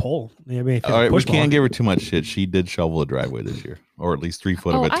 you got a but- pole. I mean, if you All have a right, we push can't ball. give her too much shit. She did shovel the driveway this year, or at least 3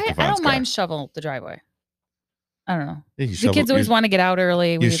 foot Oh, of it. to I Stefan's don't car. mind shovel the driveway. I don't know. Yeah, you The shovel- kids always you- want to get out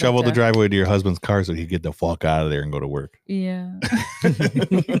early. You We'd like shovel the to- driveway to your husband's car so he could get the fuck out of there and go to work. Yeah.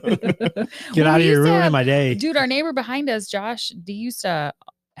 Get out of here, ruining my day. Dude, our neighbor behind us, Josh, he used to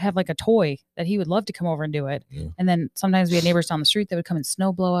have like a toy that he would love to come over and do it. Yeah. And then sometimes we had neighbors down the street that would come and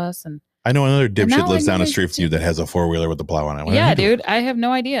snow blow us. And I know another now dipshit I lives down the need street to- from you that has a 4-wheeler with the plow on it. Why yeah, don't you do dude, I have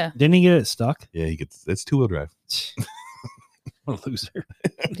no idea. Didn't he get it stuck? it? Yeah, he gets it's 2-wheel drive. What a loser.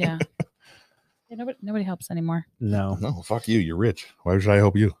 Yeah. Nobody helps anymore. No. No, fuck you. You're rich. Why should I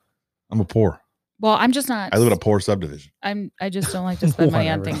help you? I'm a poor. Well, I'm just not. I live in a poor subdivision. I just don't like to spend money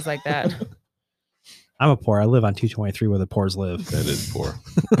on Whatever. things like that. I'm a poor. I live on 223 where the poors live. That is poor.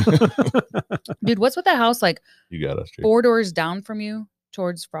 Dude, what's with that house like You got us, Jake. 4 doors down from you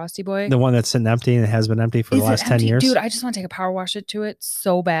towards Frosty Boy? The one that's sitting empty and has been empty for Is the it last 10 empty? years. Dude, I just want to take a power wash it to it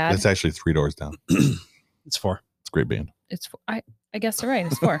so bad. It's actually 3 doors down. It's 4. It's a great band. I guess you're right.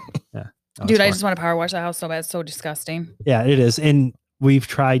 It's 4. No, Dude, it's I 4. just want to power wash the house so bad. It's so disgusting. Yeah, it is. And we've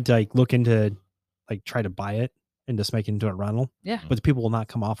tried to look into try to buy it and just make it into a rental. Yeah. But the people will not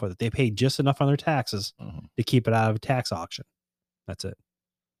come off with it. They pay just enough on their taxes Mhm. to keep it out of a tax auction. That's it.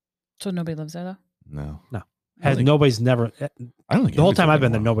 So nobody lives there though? No. Has think- nobody's never I don't think the whole anybody's time I've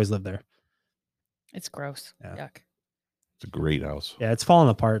been there, anymore. nobody's lived there. It's gross. Yeah. Yuck. It's a great house. Yeah, it's falling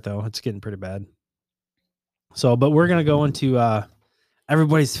apart though. It's getting pretty bad. So, but we're gonna go into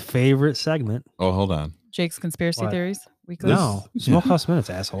everybody's favorite segment. Oh, hold on. Jake's conspiracy What? theories weekly. No, Smokehouse Minutes,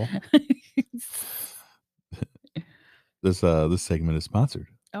 asshole. This segment is sponsored.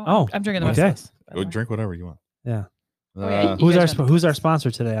 Oh, I'm drinking the rest okay. of this. by the Go way. drink whatever you want. Yeah. Oh, yeah, you Who's our guys want- who's our sponsor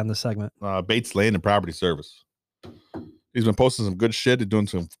today on this segment? Bates Land and Property Service. He's been posting some good shit and doing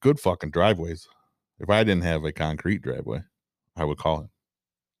some good fucking driveways. If I didn't have a concrete driveway, I would call him.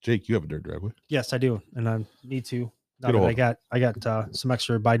 Jake, you have a dirt driveway. Yes, I do, and I need to. Now Get a that hold I got some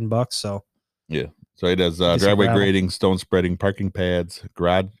extra Biden bucks, so So he does Get some driveway gravel. grading, stone spreading, parking pads,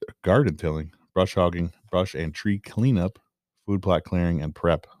 garden tilling, brush hogging, brush and tree cleanup, food plot clearing, and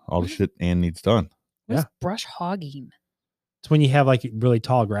prep. All the shit Ann needs done. What's Yeah. brush hogging? it's when you have like really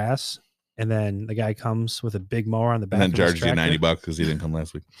tall grass, and then the guy comes with a big mower on the back. And then of his charges you tractor. $90 because he didn't come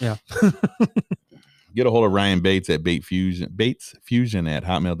last week. Yeah. Get a hold of Ryan Bates at Batesfusion at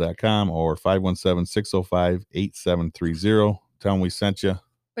hotmail.com or 517-605-8730. Tell him we sent you.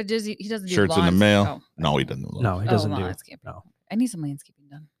 But does he doesn't do Shirts in the lawns- mail. Oh, No, he doesn't. No, he doesn't do. landscaping. No, I need some landscaping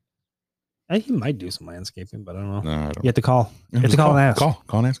done. I think he might do some landscaping, but I don't know. No, I don't. You have to call. You have to call and ask. Call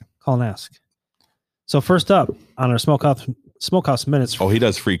and ask. Call and ask. So first up on our smokehouse minutes. Oh, he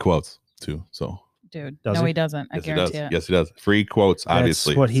does free quotes too. So Dude, Does no, he? he doesn't. I yes, he does. guarantee it. Yes, he does. Free quotes,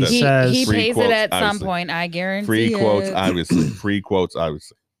 obviously. what he It says says. He free pays quotes, it at some obviously. point. I guarantee Free quotes, it. obviously. Free quotes,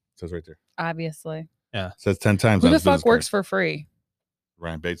 obviously. It says right there. Obviously. It says 10 times Who on the his business fuck works card. for free?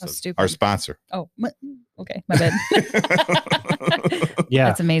 Ryan Bates That's does. stupid. Our sponsor. Oh, okay. My bad. Yeah.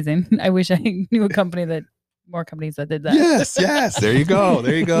 That's amazing. I wish I knew more companies that did that. yes. There you go.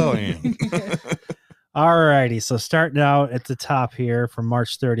 There you go, Ann. All righty. So starting out at the top here from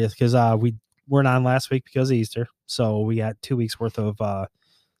March 30th, because we weren't on last week because of Easter. So we got 2 weeks worth of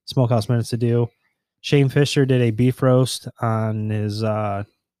Smokehouse minutes to do. Shane Fisher did a beef roast on his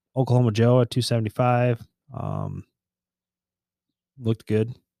Oklahoma Joe at 275. Looked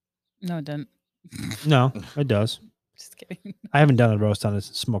good. No, it didn't. No, it does. Just kidding. I haven't done a roast on a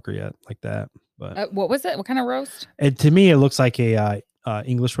smoker yet like that, but What was it? What kind of roast? to me it looks like a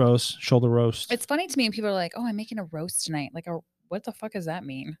English roast, shoulder roast. It's funny to me when people are like, "Oh, I'm making a roast tonight." Like, what the fuck does that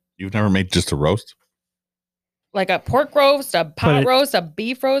mean? You've never made just a roast? Like a pork roast, a pot it- roast, a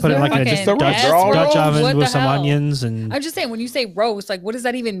beef roast, Put it a like a fucking just They're Dutch, S all roast? Dutch oven What with the some hell? onions, and I'm just saying, when you say roast, like, what does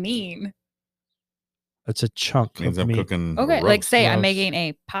that even mean? it's a chunk Means of I'm meat. cooking. a Okay, like roast. say I'm roast. making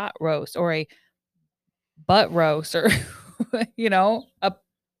a pot roast or a butt roast or a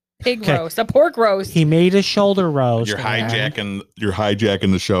pig Okay. roast, a pork roast. He made a shoulder roast. You're and-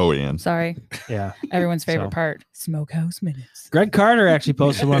 hijacking the show, Ann. Sorry, Yeah. everyone's favorite So- part: Smokehouse Minutes. Greg Carter actually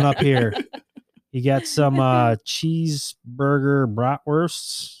posted one up here. He got some cheeseburger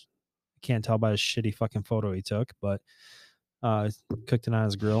bratwursts. Can't tell by his shitty fucking photo he took, but cooked it on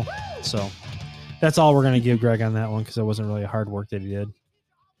his grill. So that's all we're gonna give Greg on that one because it wasn't really hard work that he did.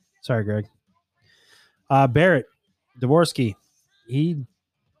 Sorry, Greg. Barrett Dvorsky,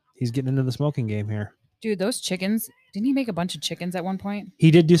 he's getting into the smoking game here. Dude, those chickens! Didn't he make a bunch of chickens at one point? He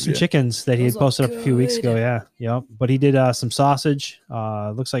did do some Yeah. chickens that he had Those look posted up a few weeks ago. good. Yeah, yep. But he did some sausage.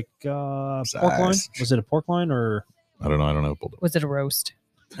 Looks like pork loin. Sausage. Was it a pork loin or I don't know. I don't know. Pulled up. Was it a roast?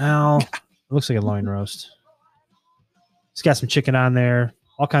 no? It looks like a loin roast. He's got some chicken on there.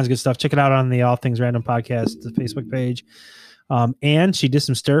 All kinds of good stuff. Check it out on the All Things Random podcast, the Facebook page. And she did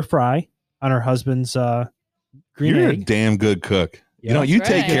some stir fry on her husband's green You're a egg. damn good cook. Yeah. You know, you That's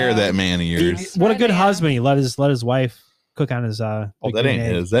take right. care of that man of yours. That's What a right, good man. husband! He let his wife cook on his Oh, big that green ain't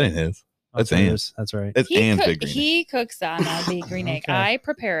egg. his. That ain't his. That's what it Ann's. is. That's right. It's Ann's big green. He cooks on a big green egg. Okay. I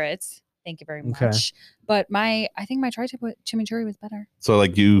prepare it. Thank you very much. Okay. But I think my tri-tip with chimichurri was better. So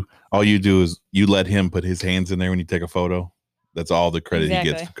like all you do is you let him put his hands in there when you take a photo. That's all the credit he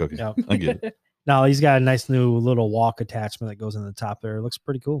gets for cooking. Yep. I get it. Now he's got a nice new little walk attachment that goes in the top there. It looks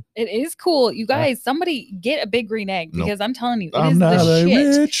pretty cool. It is cool. You guys, somebody get a big green egg Nope. because I'm telling you, it I'm is not the a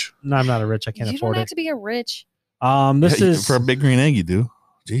shit. rich. No, I'm not a rich. I can't You afford don't have it. to be a rich. This Yeah, is for a big green egg. You do.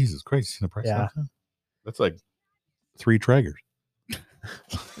 Jesus Christ, you seen the price? Yeah. of that? That's like 3 Traegers.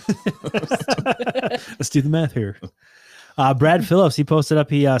 Let's do the math here. Brad Phillips, he posted up.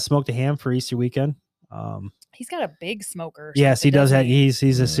 He smoked a ham for Easter weekend. He's got a big smoker. or Yes, he something, does doesn't have. He's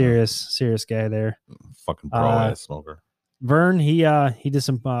Yeah. a serious guy there. Fucking pro ass smoker. Vern, he did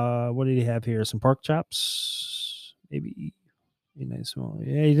some. What did he have here? Some pork chops, maybe. Nice.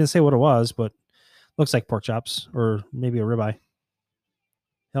 Yeah, he didn't say what it was, but looks like pork chops or maybe a ribeye.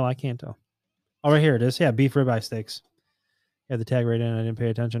 Hell, I can't tell. Oh, right here it is. Yeah, beef ribeye steaks. Yeah, the tag right in. I didn't pay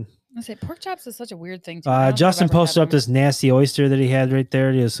attention. I say pork chops is such a weird thing. To me. I don't think Justin I've ever posted had up this nasty oyster that he had right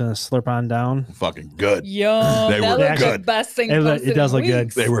there. He was gonna slurp on down. Fucking good. them. Yum. They that were looks the good. best thing. It posted does in look good.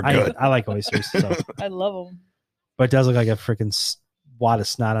 weeks. They were good. I like oysters, so. I love them. But it does look like a freaking wad of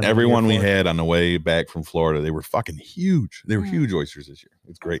snot on Everyone we had. had on the way back from Florida, they were fucking huge. They were Mm. huge oysters this year.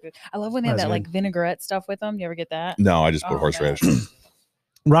 It's great. I love when they have That's that good. like vinaigrette stuff with them. You ever get that? No, I just put Oh, horseradish. man.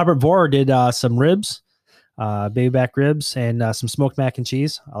 Robert Vorer did some ribs, baby back ribs, and some smoked mac and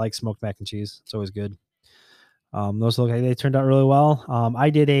cheese. I like smoked mac and cheese. It's always good. Those look like they turned out really well. I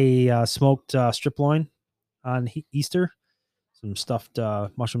did a smoked strip loin on Easter, some stuffed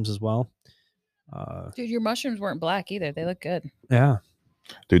mushrooms as well. Dude, your mushrooms weren't black either. They look good. Yeah,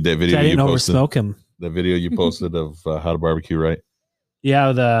 Dude, that video I you didn't over posted, smoke him. the video you posted of how to barbecue right.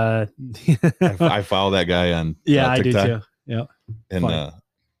 Yeah, the I follow that guy on yeah, I do TikTok. too. Yeah, And Funny.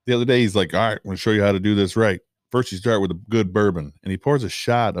 the other day he's like, all right, I'm going to show you how to do this right. First, you start with a good bourbon, and he pours a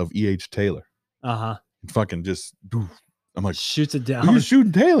shot of E.H. Taylor. And fucking just, I'm like, shoots it who you down.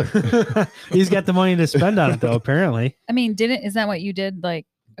 shooting Taylor? He's got the money to spend on it though. Apparently, I mean, is that what you did? Like,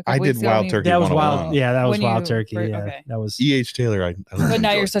 a I couple did weeks ago Wild when you- Turkey that was 101. wild. Yeah, that was When wild you turkey. were- Yeah, okay. that was. E.H. Taylor, I But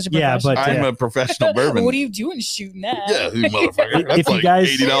now you're such a Yeah, professional. but- I'm a professional bourbon. What are you doing shooting that? Yeah, you motherfucker. That's If you like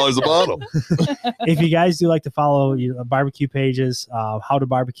guys- $80 a bottle. If you guys do like to follow barbecue pages, How to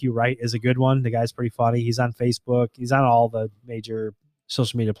Barbecue Right is a good one. The guy's pretty funny. He's on Facebook. He's on all the major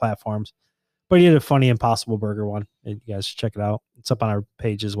social media platforms. But he did a funny Impossible Burger one. And you guys should check it out. It's up on our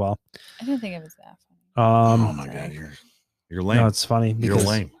page as well. I didn't think it was that funny. Oh my God, you're lame. No, it's funny. You're because-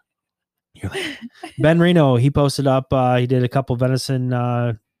 lame. Ben Reno, he posted up. He did a couple venison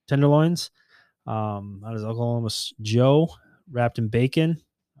tenderloins on his Oklahoma Joe, wrapped in bacon.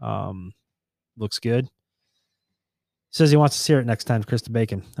 Looks good. Says he wants to see it next time. Krista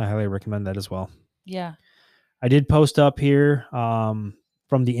Bacon. I highly recommend that as well. Yeah. I did post up here from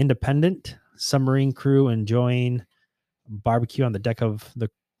the Independent submarine crew enjoying barbecue on the deck of the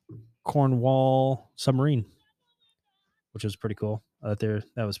Cornwall submarine, which was pretty cool. That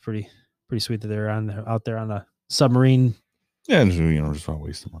was pretty sweet that they're out there on a submarine. Yeah, just not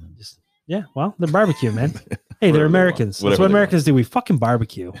wasting money. Yeah, well, they're barbecue, man. Hey, Whatever they're they want. Americans. That's Whatever what they Americans do. We fucking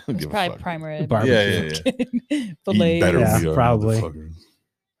barbecue. Don't It's give a probably fuck. prime rib. Barbecue. Yeah. Eat Filet. better Yeah, we are, probably. motherfuckers.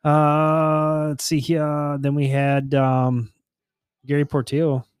 Let's see here. Then we had Gary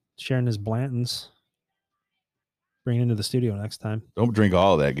Portillo sharing his Blantons. Bring it into the studio next time. Don't drink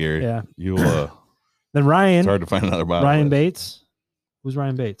all of that, Gary. Yeah. You'll. Then It's Ryan hard to find another bottle. Ryan of it. Bates. Who's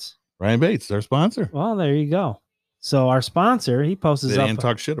Ryan Bates? Ryan Bates, our sponsor. Well, there you go. So our sponsor, he posts They up. didn't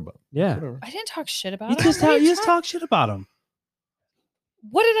talk shit about. It. Yeah. Whatever. I didn't talk shit about You it. just, What are you you just talk shit about him.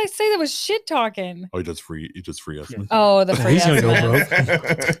 What did I say that was shit talking? Oh, he just free us. Yeah. Oh, the free He's gonna go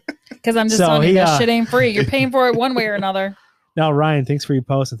estimate. broke. Because I'm just So telling you, he, that shit ain't free. You're paying for it one way or another. Now, Ryan, thanks for your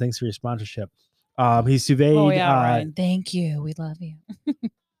post and thanks for your sponsorship. He surveyed. Oh yeah, Ryan. Thank you. We love you.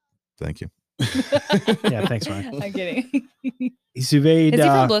 Thank you. Yeah, thanks, Ryan. I'm kidding. He surveyed. Is he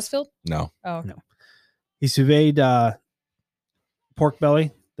from Blissfield? No. Oh, okay. No. He surveyed pork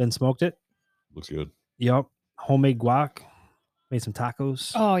belly, then smoked it. Looks good. Yep. Homemade guac. Made some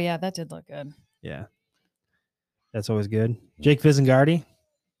tacos. Oh yeah, that did look good. Yeah. That's always good. Jake Visengardi.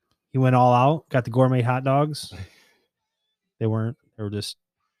 He went all out. Got the gourmet hot dogs. They were just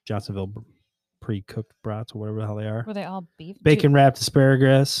Johnsonville pre-cooked brats or whatever the hell they are. Were they all beef? Bacon wrapped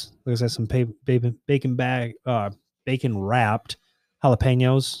asparagus. Looks like some bacon wrapped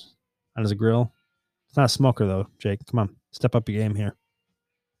jalapenos on his grill. It's not a smoker though, Jake. Come on, step up your game here.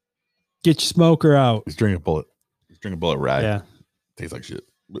 Get your smoker out. He's drinking a bullet. He's drinking a bullet rye. Yeah. Tastes like shit.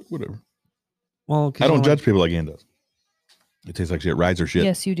 But whatever. Well, 'cause I don't you judge people like Ian does. It tastes like shit. Rides are shit.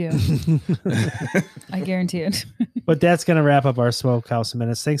 Yes, you do. like- I guarantee it. But that's going to wrap up our Smokehouse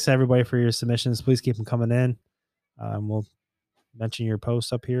Minutes. Thanks to everybody for your submissions. Please keep them coming in. We'll mention your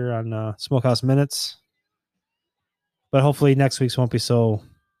post up here on Smokehouse Minutes. But hopefully next week's won't be so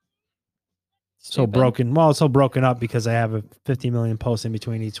Stupid. broken. Well, it's so broken up because I have a 50 million posts in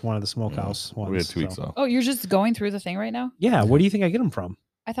between each one of the Smokehouse ones. We had 2 weeks so. off. Oh, you're just going through the thing right now? Yeah. Where do you think I get them from?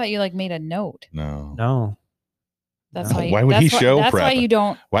 I thought you like made a note. No. No. That's No. why. Why would he that's show That's why prep? you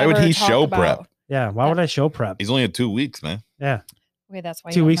don't. Why would ever he talk show about- prep? Yeah. Why would I show prep? He's only had 2 weeks, man. Yeah. Okay, that's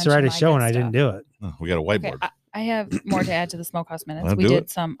why. 2 you don't weeks to write mention a my show good and I didn't stuff. do it. Oh, we got a Okay, whiteboard. I have more to add to the Smokehouse Minutes. Well, We do did it.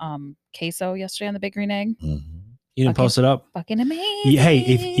 some queso yesterday on the Big Green Egg. Mhm. You didn't Okay. post it up. Fucking amazing. Hey,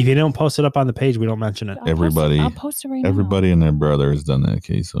 if you don't post it up on the page, we don't mention it. I'll post it- Everybody- I'll post it right now. Everybody and their brother has done that,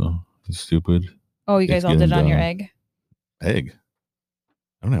 queso. It's stupid. Oh, you guys It's all did it on your getting egg. Egg.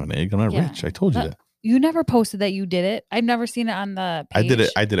 I don't have an egg. I'm not Yeah. rich. I told you Uh, that. You never posted that you did it. I've never seen it on the I page. did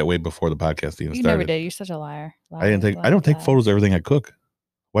it. I did it way before the podcast even You started. never did. You're such a liar. I didn't take. I don't take photos of everything I cook.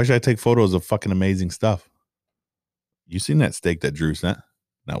 Why should I take photos of fucking amazing stuff? You seen that steak that Drew sent?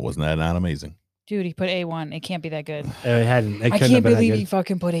 Now, wasn't that not amazing? Dude, he put A1. It can't be that good. It hadn't. It I couldn't have can't been that believe good. he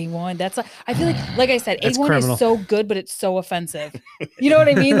fucking put A1. That's I feel like I said, That's A1 criminal. is so good, but it's so offensive. You know what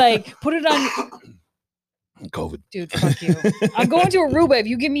I mean? Like, put it on. COVID. Dude, fuck you. I'm going to Aruba. If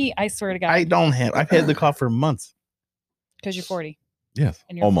you give me, I swear to God, I don't have. I've had the cough for months. because you're 40. Yes,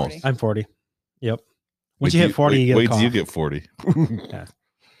 And you're almost. 40. I'm 40. Yep. Wait Once you till hit 40, you get a wait till you cough. get 40. Yeah.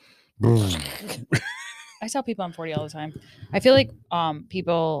 I tell people I'm 40 all the time. I feel like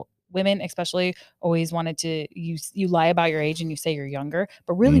people, women especially, always wanted to you lie about your age and you say you're younger,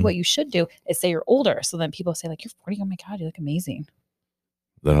 but really what you should do is say you're older. So then people say like, you're 40. Oh my God, you look amazing.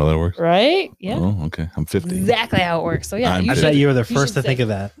 Is that how that works? Right? Yeah. Oh, okay. I'm 50. Exactly how it works. So yeah, I'm I should- bet you were the you first should to think say- of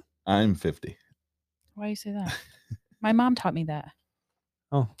that. I'm 50. Why do you say that? My mom taught me that.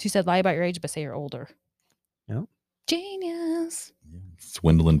 Oh. She said lie about your age, but say you're older. Yep. Genius.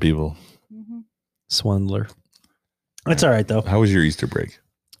 Swindling people. Mhm. Swindler. That's all right though. How was your Easter break?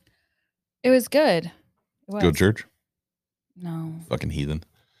 It was good. It was. Go to church? No. Fucking heathen.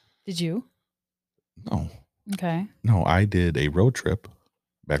 Did you? No. Okay. No, I did a road trip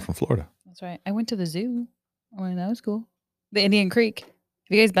back from Florida. That's right. I went to the zoo. Oh, that was cool. The Indian Creek.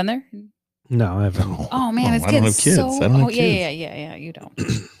 Have you guys been there? No, I haven't. Oh man, it's I don't getting have kids. so. I don't have Oh yeah, kids. yeah. You don't.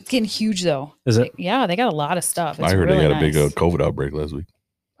 It's getting huge though. Is it? Yeah, they got a lot of stuff. It's I heard really they had a big nice. COVID outbreak last week.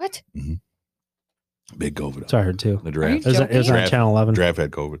 What? Big COVID. So I heard too. The Are draft. you It was on Draft. Channel 11. Draft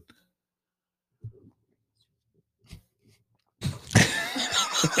had COVID.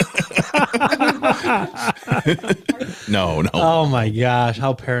 No. Oh my gosh,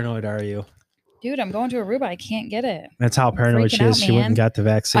 how paranoid are you? Dude, I'm going to Aruba. I can't get it. That's how paranoid she freaking is. out, She went man. and got the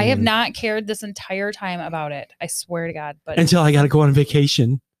vaccine. I have not cared this entire time about it. I swear to God. But until I got to go on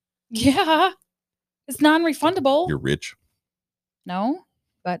vacation. yeah, it's non-refundable. You're rich. No,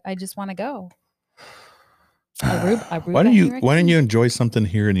 but I just want to go. Aruba, Why don't here I you come. enjoy something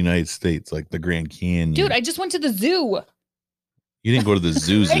here in the United States, like the Grand Canyon? Dude, I just went to the zoo. You didn't go to the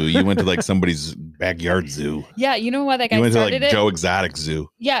zoo. You went to like somebody's backyard zoo. Yeah, you know why that guy You went to started like it? Joe Exotic Zoo.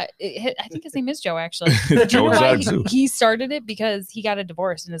 Yeah, I think his name is Joe, actually. Joe You know why Exotic Zoo. he started it? Because he got a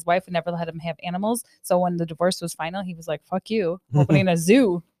divorce and his wife would never let him have animals. So when the divorce was final, he was like, fuck you, I'm opening a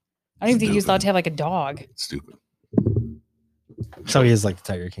zoo. I don't even think he was allowed to have like a dog, Stupid. So he is like the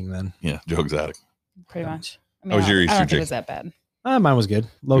Tiger King then. Yeah, Joe Exotic. pretty much. I How was your I Easter, don't think Jake? it was that bad. Mine was good.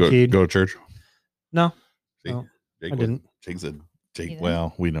 Low key. Go to church. No, See, no, Jake I was- didn't. Jake said, You Jake. didn't?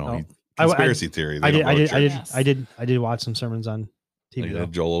 Well, we know. No. He- I- Conspiracy theory. They I did. don't I go to did. I did. church. Yes. I did watch some sermons on TV. Like though.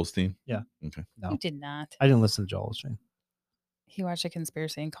 Joel Osteen. Yeah. Okay. No, You did not. I didn't listen to Joel Osteen. He watched a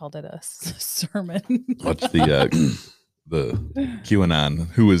conspiracy and called it a sermon. Watch the QAnon.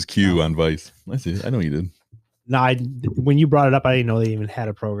 Who is Q on Vice? I see. I know you did. No, when you brought it up, I didn't know they even had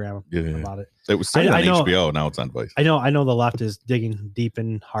a program Yeah. about it. It was started I on know- HBO. Now it's on Vice. I know the left is digging deep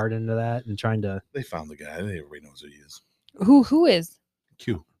and hard into that and trying to. They found the guy. Everybody knows who he is. Who is?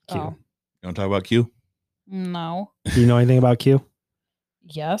 Q. Q. Oh, You want to talk about Q? no. Do you know anything about Q?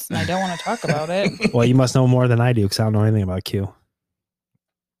 Yes, and I don't want to talk about it. Well, you must know more than I do because I don't know anything about Q.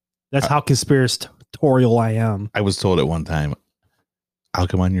 That's how conspiratorial I am. I was told at one time, I'll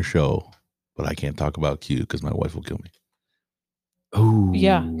come on your show, but I can't talk about Q because my wife will kill me. Oh,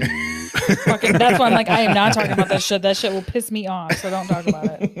 Yeah. Fucking, that's why I'm like, I am not talking about that shit. That shit will piss me off. So don't talk about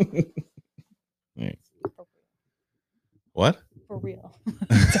it. Right. What? For real.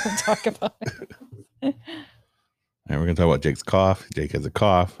 Don't talk about it. All right, we're gonna talk about Jake's cough. Jake has a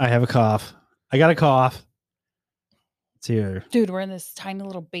cough. I have a cough. I got a cough. It's here. Dude, we're in this tiny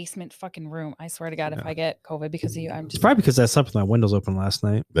little basement fucking room. I swear to God, if Yeah. I get COVID because of you, I'm It's just probably because I slept with my windows open last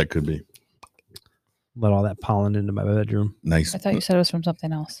night. That could be Let all that pollen into my bedroom. nice. I thought you said it was from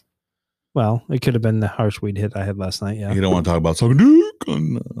something else. Well, it could have been the harsh weed hit I had last night. Yeah. You don't want to talk about sucking dick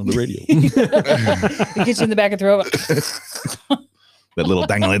on the radio. It gets you in the back of the throat. That little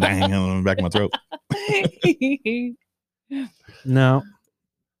dangly dang on the back of my throat. No,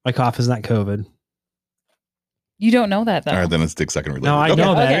 my cough is not COVID. You don't know that though. All right, then it's dick sucking related. No, I Okay.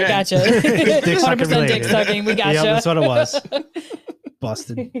 know that. Okay, gotcha. Dick sucking 100% dick related. sucking. We gotcha. Yeah, that's what it was.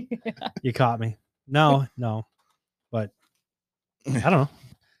 Busted. You caught me. No, but I don't know.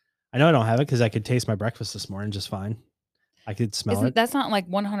 I know I don't have it because I could taste my breakfast this morning just fine. I could smell it. That's not like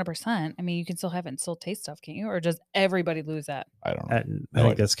 100%. I mean, you can still have it and still taste stuff, can't you? Or does everybody lose that? I don't know. I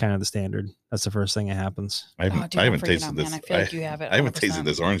think that's kind of the standard. That's the first thing that happens. I haven't, Oh, dude, I I'm haven't freaking tasted out, this. man. I feel like you have it. I haven't 100%. tasted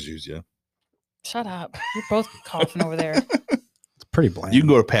this orange juice yet. Shut up. You're both coughing over there. It's pretty bland. You can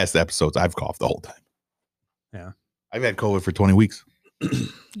go to past episodes. I've coughed the whole time. Yeah. I've had COVID for 20 weeks.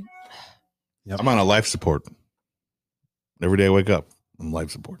 Yep. I'm on a life support. Every day I wake up, I'm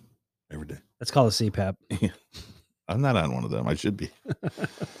life support. Every day. That's called a CPAP. I'm not on one of them. I should be.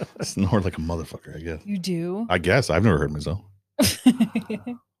 Snore like a motherfucker, I guess. You do? I guess. I've never heard myself. I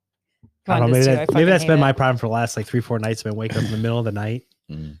don't know, Mine does too. I maybe fucking that's hate been it. my problem for the last like 3-4 nights. I've been waking up in the middle of the night.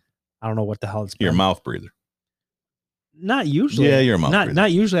 Mm. I don't know what the hell it's been. You're a mouth breather. Not usually. Yeah, you're a mouth Not breather.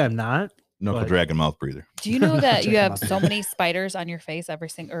 not usually. I'm not. Knuckle But- dragon mouth breather. Do you know that you Check have them out. so many spiders on your face every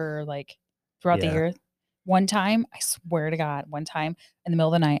single or like throughout the Yeah. year? One time, I swear to God, one time in the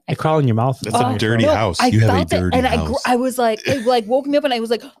middle of the night, They crawl in your mouth. That's Oh, a dirty no, house. I You have a felt it, dirty and house. I was like, it like woke me up, and I was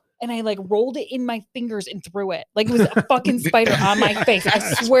like, and I like rolled it in my fingers and threw it like it was a fucking spider on my face. I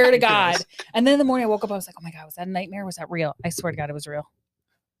swear to God. And then in the morning, I woke up. I was like, oh my God, was that a nightmare? Was that real? I swear to God, it was real.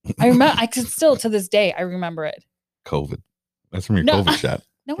 I remember. I could still to this day, I remember it. COVID. That's from your No. COVID shot.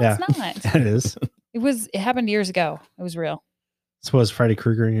 No, Yeah. it's not. It is. It happened years ago. It was real. So was Freddy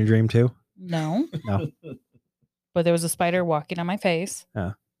Krueger in your dream too? No, No. but there was a spider walking on my face.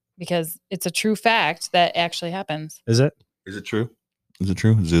 Yeah. Because it's a true fact that actually happens. Is it? Is it true? Is it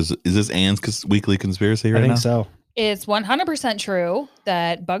true? Is this Ann's weekly conspiracy right I think now? so. It's 100% true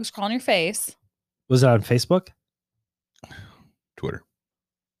that bugs crawl on your face. Was it on Facebook? Twitter.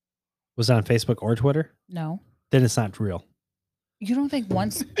 Was it on Facebook or Twitter? No. Then it's not real. You don't think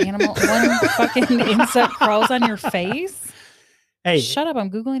one fucking insect crawls on your face? Hey, Shut up.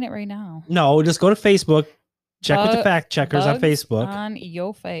 I'm Googling it right now. no, just go to Facebook. Check with the Bug- fact checkers on Bugs Facebook. On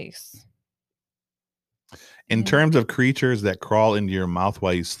your face. In terms of creatures that crawl into your mouth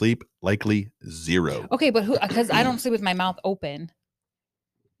while you sleep, likely 0. Okay, but who? Because I don't sleep with my mouth open.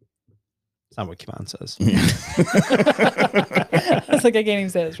 That's not what Kevon says. I was like, I can't even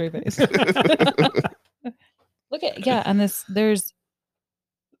say that straight face. Look at on this. There's.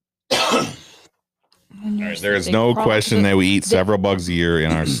 There is no question that we eat several bugs a year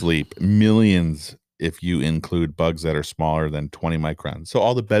in our sleep. Millions if you include bugs that are smaller than 20 microns. So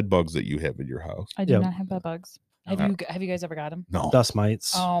all the bed bugs that you have in your house. I do Yep. not have bed bugs. Have you guys ever got them? No. Dust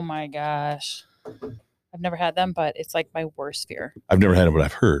mites. Oh my gosh. I've never had them, but it's like my worst fear. I've never had it, but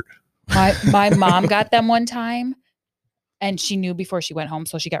I've heard. My mom got them one time and she knew before she went home.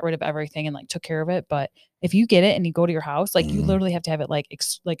 So she got rid of everything and like took care of it. But if you get it and you go to your house, like you literally have to have it like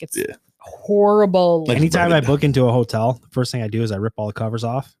it's Yeah. horrible. Like- Anytime burn I it book into a hotel, the first thing I do is I rip all the covers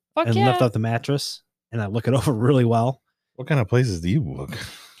off Fuck and yeah. lift up the mattress and I look it over really well. What kind of places do you book?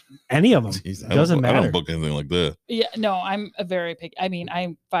 Any of them. Jeez, It doesn't I matter. don't book anything like that. Yeah, no, I'm a very picky. I mean,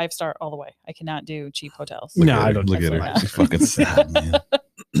 I'm 5-star all the way. I cannot do cheap hotels. No, Look at I her. don't Look do at her. that. She's fucking sad, man.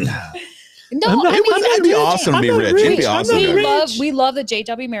 No, I'm not- I mean, It'd be awesome to be I'm not rich. rich. It'd be I'm awesome. not to be rich. we love the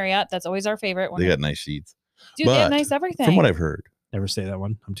JW Marriott. That's always our favorite one. They got nice sheets. Dude, they have but nice everything. From what I've heard, Never say that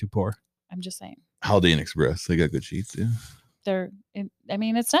one. I'm too poor. I'm just saying. Holiday Inn Express, they got good sheets. Yeah. I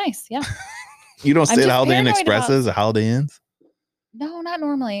mean, it's nice. Yeah. You don't I'm stay at just Holiday Inn paranoid about- Expresses or Holiday Inns? No, not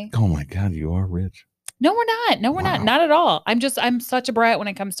normally. Oh my God, you are rich. No, we're not. No, we're not. Wow. Not at all. I'm such a brat when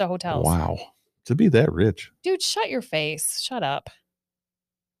it comes to hotels. Wow. To be that rich. Dude, shut your face. Shut up.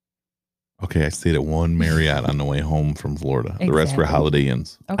 Okay, I stayed at one Marriott on the way home from Florida. The rest were Exactly. Holiday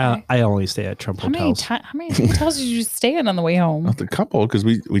Inns. Okay. I only stay at Trump how many hotels. how many hotels did you stay in on the way home? Not the couple, because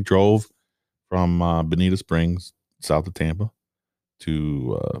we drove from Bonita Springs, south of Tampa,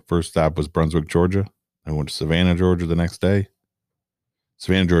 to first stop was Brunswick, Georgia. I went to Savannah, Georgia the next day.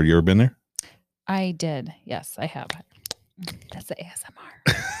 Savannah, Georgia, you ever been there? I did. Yes, I have. That's the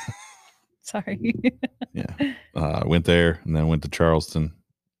ASMR. Sorry. Yeah. I went there and then went to Charleston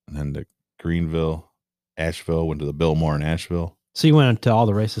and then to Greenville, Asheville, went to the Biltmore in Asheville. So you went to all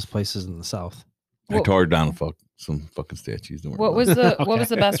the racist places in the South. I What- tore down some fucking statues. Don't worry What about was it. the what Okay. was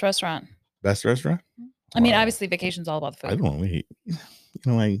the best restaurant? Best restaurant? I mean, Wow. obviously vacation's all about the I food. don't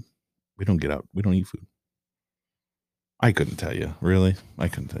know. We don't get out. We don't eat food. I couldn't tell you. Really? I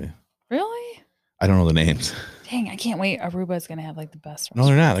couldn't tell you. Really? I don't know the names. Dang, I can't wait. Aruba is gonna have like the best No,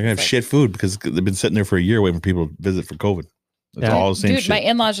 they're not. They're restaurants. gonna have It's like- shit food because they've been sitting there for a year waiting for people to visit for COVID. It's Yeah. all the same Dude, shit. my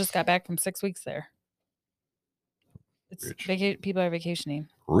in-laws just got back from 6 weeks there. It's Rich. people are vacationing.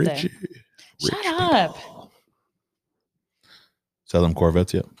 all day. Richie. Shut Rich up. people. Sell them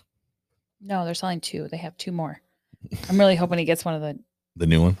Corvettes yet? No, they're selling 2. They have 2 more. I'm really hoping he gets one of the. The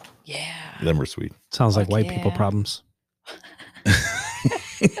new one? Yeah. Them were sweet. Sounds like Fuck white people yeah. problems.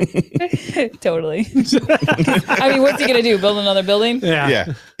 Totally. I mean, what's he gonna do? Build another building?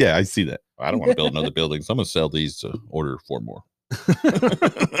 Yeah. Yeah, I see that. I don't want to build another building. So I'm going to sell these to order 4 more.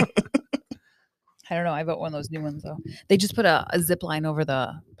 I don't know. I vote one of those new ones though. They just put a zip line over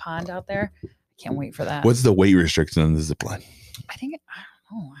the pond out there. I can't wait for that. What's the weight restriction on the zip line? I think I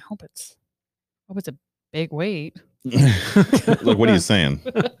don't know. I hope it's a big weight. Look, what are you saying?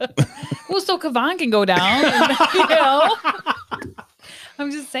 Well, so Kavan can go down. And, you know,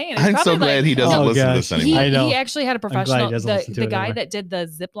 I'm just saying. it's I'm so probably glad like- he doesn't Oh, listen to gosh. this He, anymore. I know. he actually had a glad he professional. doesn't The, listen to the it guy anymore. that did the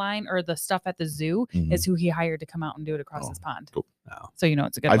zip line or the stuff at the zoo Mhm. is who he hired to come out and do it across Oh, his pond. cool. So you know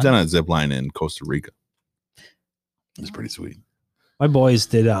it's a good I've one. done a zip line in Costa Rica. It's pretty sweet. My boys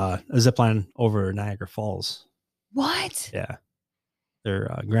did a zip line over Niagara Falls. What? Yeah. Their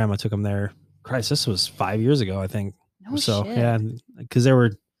grandma took them there. Christ, this was 5 years ago, I think. No so shit. yeah, because they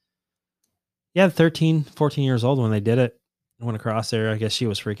were Yeah, 13, 14 years old when they did it. I went across there. I guess she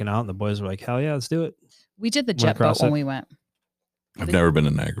was freaking out, and the boys were like, "Hell yeah, let's do it." We did the Went jet boat across when it. we went. I've never been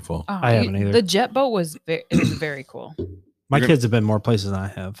to Niagara Falls. Oh, I haven't either. The jet boat was it was very cool. My You're kids have been more places than I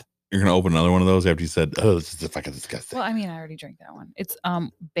have. You're gonna open another one of those after you said, "Oh, this is fucking disgusting." Well, I mean, I already drank that one. It's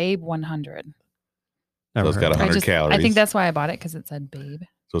Babe 100. So Never it's got heard of it. 100 calories. I think that's why I bought it because it said Babe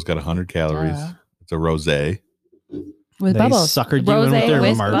So it's got 100 calories. Duh. It's a rosé. with They bubbles. suckered you in with Rosé their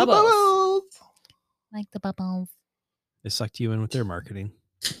with mark- bubbles. Like the bubbles. They sucked you in with their marketing.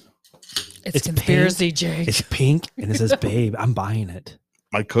 It's, It's conspiracy, Jake. It's pink and it says "Babe." I'm buying it.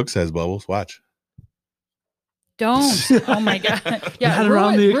 My cook says bubbles. Watch. Don't. Oh my god. Yeah, Not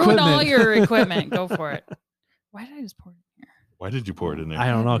around the ruin all equipment. your equipment. Go for it. Why did I just pour it in here? Why did you pour it in there? I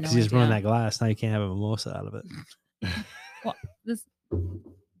don't know have because no you just ruined idea. that glass. Now you can't have a mimosa out of it. Well,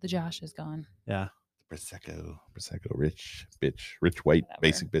 the Josh is gone. Yeah. Prosecco, rich bitch, rich white, Whatever.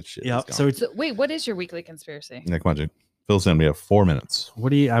 basic bitch shit. Yep. It's So gone. it's, So wait, what is your weekly conspiracy? Yeah, come on, Jake. Fill us in. We have 4 minutes. what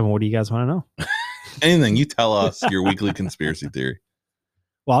do you guys want to know? Anything you tell us your weekly conspiracy theory.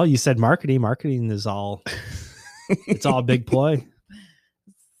 Well, you said marketing. Marketing is all it's all a big ploy.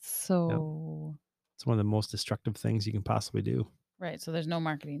 So It's one of the most destructive things you can possibly do. right, so there's no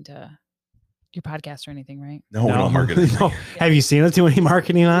marketing to your podcast or anything, right? No, we don't market it. No. Have you seen it? Too any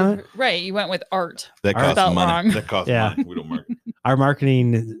marketing on it? Right, you went with art. That Art costs spelled money. wrong. That costs Yeah. money. We don't market. Our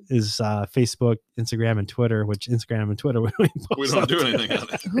marketing is Facebook, Instagram, and Twitter. Which Instagram and Twitter we We don't do anything on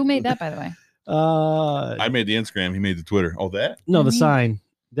it. Who made that, by the way? I made the Instagram. He made the Twitter. Oh, that? No, the Mhm. sign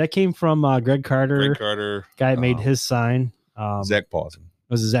that came from Greg Carter. Greg Carter. Guy made um, his sign. Zach Paulson.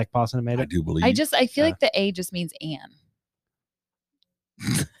 Was it Zach Pawson that made I it? do believe. I feel Yeah. like the A just means Anne.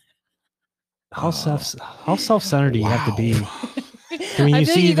 How self-centered do you have to be? I When you feel like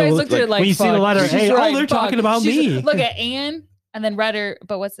see you guys the- looked at it like when you see the fuck, letter she's A, oh, right, they're fuck. talking about She's- me. Look at Anne and then Rudder,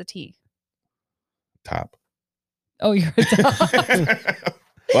 but what's the T? top. Oh, you're a top.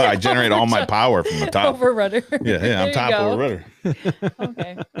 Well, I generate all my power from the top. Over Rudder. Yeah, There I'm you top go. over rudder.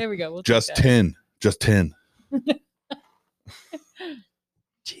 Okay, there we go. We'll take Just that. 10. Just 10.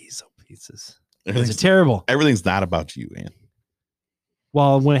 Jeez, oh pieces. It's Everything's, terrible. everything's not about you, Ann.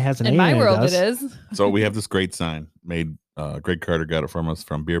 Well, when it has an A In my in world, does. it is. So we have this great sign made. Greg Carter got it from us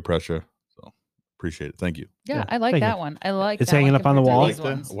from Beer Pressure. So appreciate it. Thank you. Yeah, Yeah, I like thank that you. one. I like It's that hanging one up on the compared to wall. these Like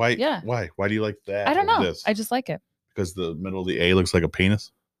that? ones. Why? Yeah. Why? Why do you like that? I don't over know. This? I just like it. Because the middle of the A looks like a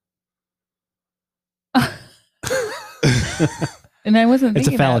penis. And I wasn't It's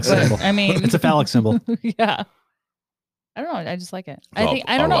a thinking phallic that, but, symbol. I mean, It's a phallic symbol. Yeah. I don't know. I just like it. It's all-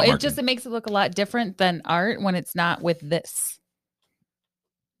 I don't know. all It about just marketing. it makes it look a lot different than art when it's not with this.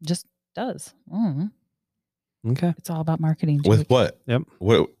 Just does. Okay. It's all about marketing. With Jake. what? Yep.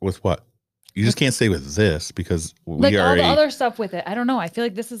 What? With what? You just can't say with this because we Like are all the a. other stuff with it. I don't know. I feel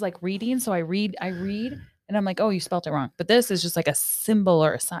like this is like reading. So I read, and I'm like, oh, you spelt it wrong. But this is just like a symbol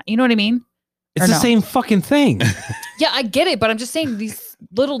or a sign. You know what I mean? It's Or the no? same fucking thing. Yeah, I get it. But I'm just saying these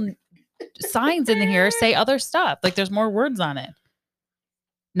little signs in here say other stuff. Like there's more words on it.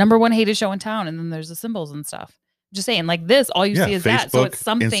 Number one hated show in town. And then there's the symbols and stuff. Just saying, like this, all you Yeah, see is that. So Facebook, it's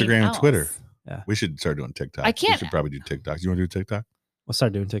something Instagram, else. Twitter. Yeah. We should start doing TikTok. I We can't- should probably do TikToks. You want to do TikTok? We'll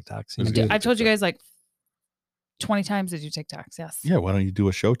start doing TikToks. You Let's can do do it. I've told you guys like 20 times to do TikToks. Yes. Yeah. Why don't you do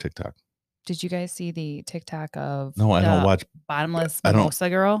a show TikTok? Did you guys see the TikTok of No, I don't the watch. bottomless I don't- mimosa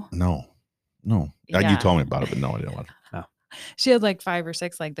girl? No. You Yeah. told me about it, but no, I didn't watch. She had like 5 or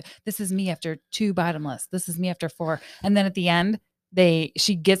 6 like this is me after 2 bottomless. This is me after 4. And then at the end,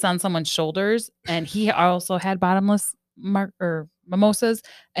 she gets on someone's shoulders and he also had bottomless mimosas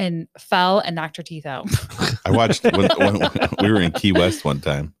and fell and knocked her teeth out. I watched when we were in Key West one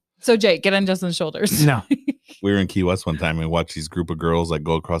time. So Jake, get on Justin's shoulders. No. We were in Key West one time and watched these group of girls like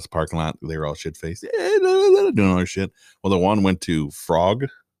go across the parking lot. They were all shit faced, doing all their shit. Well, the one went to Frog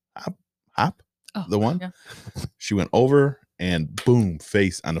Hop. Oh, The one? yeah. She went over and boom,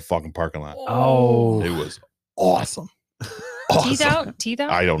 face on the fucking parking lot. Oh. It was awesome. Teeth out? Teeth out?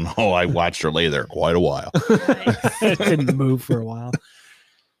 I don't know. I watched her lay there quite a while. It didn't move for a while.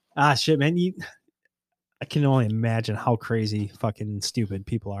 Shit, man. I can only imagine how crazy fucking stupid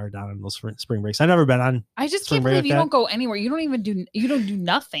people are down in those spring breaks. I've never been on. I just Spring can't break believe like you that? don't go anywhere. You don't do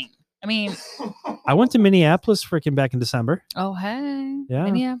nothing. I mean, I went to Minneapolis freaking back in December. oh hey. Yeah.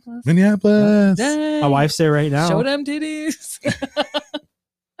 Minneapolis. Minneapolis. My wife's there right now. Show them titties.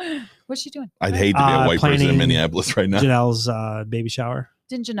 What's she doing? I'd hate to be a white person in planning Minneapolis right now. Janelle's baby shower.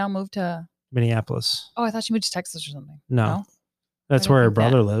 Didn't Janelle move to? Minneapolis. Oh, I thought she moved to Texas or something. No. That's I didn't where her think that.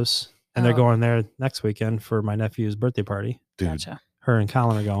 brother lives. And they're Oh. going there next weekend for my nephew's birthday party. Dude, Gotcha. Her and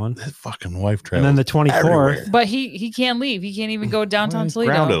Colin are going. That fucking wife And travels. then the 24th. everywhere. But he can't leave. He can't even go downtown He's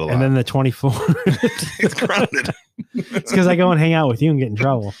Toledo. grounded a lot. And then the 24th. He's grounded. It's because I go and hang out with you and get in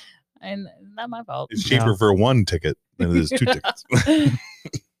trouble. And not my fault. It's cheaper No. for one ticket than it is 2 tickets.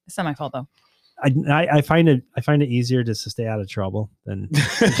 It's not my fault though. I find it easier just to stay out of trouble than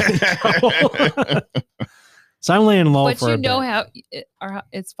so I'm laying low But for you a know bit.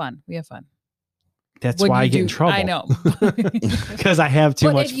 it's fun. We have fun. That's When why I you get in do- trouble. I know. Because I have too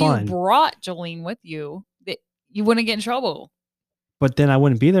But much if fun. you brought Jolene with you, you wouldn't get in trouble. But then I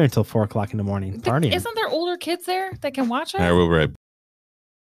wouldn't be there until 4 o'clock in the morning partying. Isn't there older kids there that can watch us? All right, we'll be right.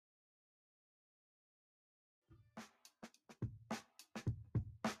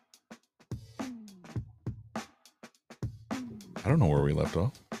 I don't know where we left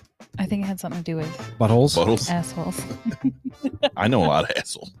off. I think it had something to do with Buttholes. Bottles. assholes. I know a lot of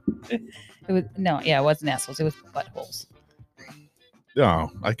assholes. It wasn't assholes. It was buttholes. No,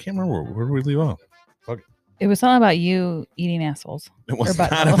 I can't remember. Where did we leave off? It was something about you eating assholes. It was Or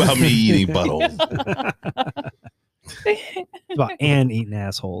not buttholes. about me eating buttholes. It's about Ann eating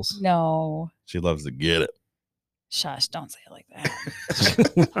assholes. No. She loves to get it. Shush, don't say it like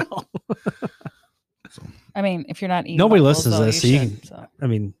that. I mean, if you're not eating Nobody buttholes, listens to though, this, you so you should, so. I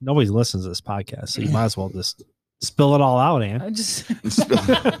mean, nobody listens to this podcast, so you might as well just spill it all out, Ann. I just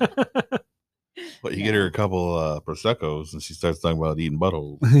But you get her a couple Prosecco's and she starts talking about eating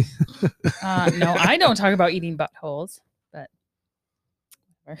buttholes. no, I don't talk about eating buttholes, but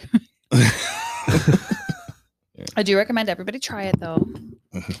whatever. I do recommend everybody try it though.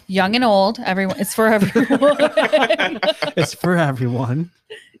 Young and old, everyone. It's for everyone. It's for everyone.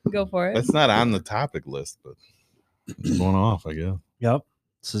 Go for it. That's not on the topic list, but it's going off, I guess. Yep.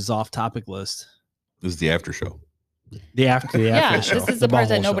 This is off topic list. This is the after show. The after Yeah, show. this is the part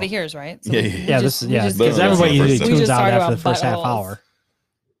that butthole nobody show. hears, right? Yeah, we yeah. Yeah, just- this is we yeah, just because give That's everybody the usually first tunes just out talk after about the first half buttholes. hour.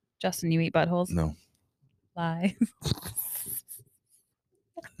 Justin, you eat buttholes? No. Lie.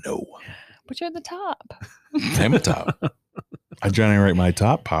 No. But you're at the top. I'm a top. I generate my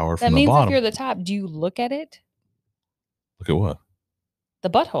top power That from the means if bottom. you're the top, do you look at it? Look at what? The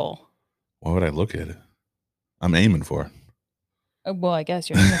butthole. Why would I look at it? I'm aiming for it. Well, I guess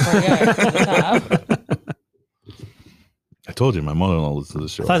you're aiming for the top. I told you my mother-in-law listens to the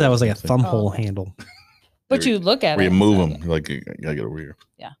show. I thought that was like a thumb Oh. hole handle. But you look at Where it. you move so them. Like, I gotta get over here.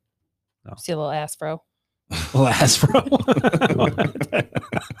 See a little ass fro. Last bro.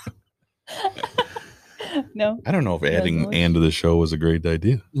 No. I don't know if adding Definitely. Ann to the show was a great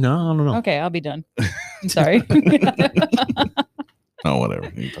idea. No, I don't know. Okay, I'll be done. I'm sorry. Oh, whatever.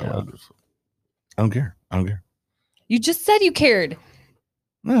 You can talk about this. I don't care. I don't care. You just said you cared.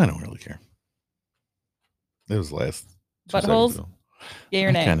 No, I don't really care. It was the last 2 seconds Buttholes? ago. Yay or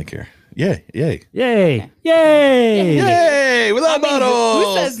I nay? kind of care. Yay. Yay. Yay. Okay. Yay. Yay. I Without mean, who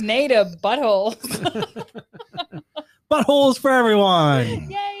buttholes. says nay to buttholes? Buttholes for everyone.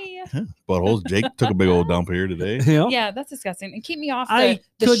 Yay. Buttholes. Jake took a big old dump here today. Yeah. Yeah, that's disgusting. And keep me off I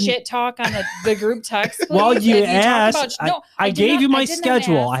the couldn't- shit talk on the group text. Well, please, you as talk asked. about- no, I did gave not- you my I did not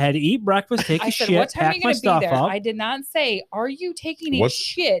schedule. I ask. had to eat breakfast, take I a said, shit, what time are pack you my going to be stuff there? up. I did not say, are you taking a What's-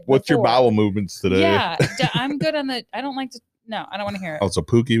 shit? What's your before?" bowel movements today? Yeah, I'm good on the. I don't like to. No, I don't want to hear it. Oh, so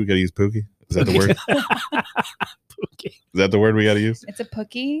Pookie. We got to use Pookie. Is that the word? Pookie. Is that the word we got to use? It's a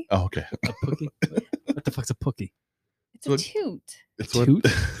pookie. Oh, okay. A pookie? What the fuck's a pookie? It's a What- toot. It's what, Toot?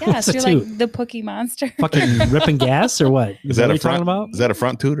 Yeah, What's so a you're toot? like the pookie monster. Fucking ripping gas or what? Is that what a you're talking front? about? Is that a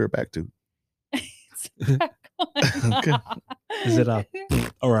front toot or a back toot? Okay. Is it a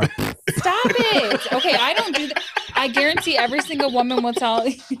or a? Stop it. Okay, I don't do that. I guarantee every single woman will tell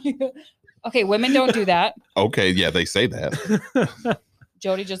you. Okay, women don't do that. Okay. Yeah, they say that.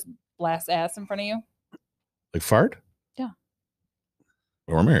 Jody just blasts ass in front of you. Like fart? Yeah.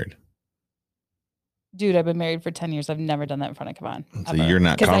 But we're married. Dude, I've been married for 10 years. I've never done that in front of Kavan. So you're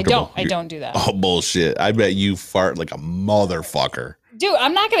not Because I comfortable. don't. I don't do that. Oh, bullshit. I bet you fart like a motherfucker. Dude,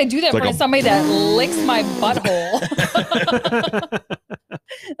 I'm not going to do that in Like front of a- somebody that licks my butthole.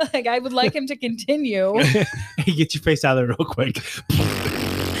 Like, I would like him to continue. Hey, get your face out of there real quick.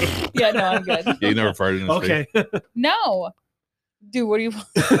 Yeah, no, I'm good. Yeah, you never farted in his face. Okay. No. Dude, what do you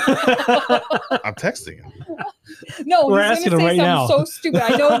I'm texting him. No, We're he's asking gonna him say right something now. so stupid. I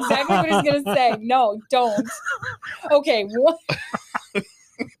know exactly what he's gonna say. No, don't. Okay, what?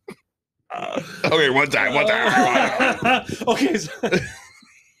 Okay, one time. Okay. So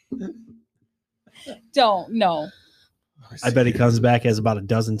Don't. No. I bet he comes back as about a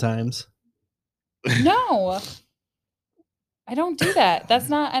dozen times. No. I don't do that. That's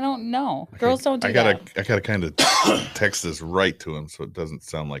not. I don't know. Girls don't do I that. gotta kind of text this right to him so it doesn't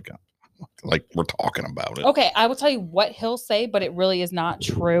sound like Like we're talking about it. Okay, I will tell you what he'll say, but it really is not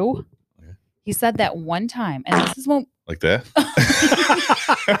true. Okay. He said that one time, and this is when Like that.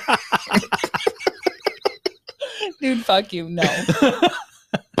 dude, fuck you. No.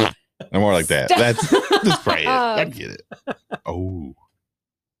 No more like that. Stop. That's just spray it. I get it. Oh.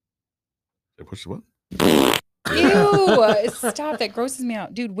 Did I push the button? Ew. Stop. That grosses me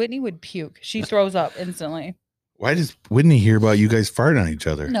out. Dude, Whitney would puke. She throws up instantly. Why does Whitney hear about you guys farting on each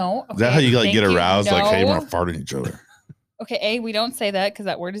other? No. Is that how you like thank get you. aroused? Like, hey, we're No. gonna fart on each other. Okay, A, we don't say that because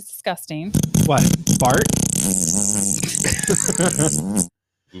that word is disgusting. What? Fart?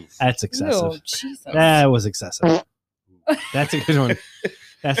 That's excessive. Ew, Jesus. That was excessive. That's a good one.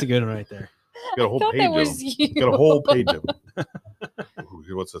 That's a good one right there. Got a whole I thought page that of was them. you. Got a whole page of them. Ooh,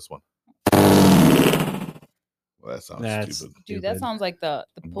 here, what's this one? Well, that sounds That's- stupid. Dude, that sounds like the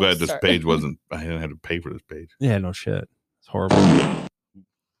I'm glad this start. page wasn't. I didn't have to pay for this page. Yeah, no shit. It's horrible.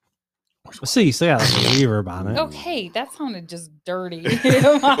 Let's see, you still got like a reverb on it. Okay, that sounded just dirty.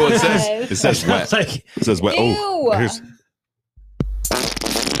 Well, it says wet. Sounds like It says wet. Oh, Ew. here's.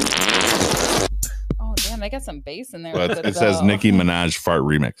 Oh damn, they got some bass in there. Well, with it says the- Nicki Minaj fart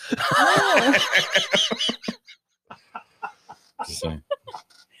remix. Oh. Just saying.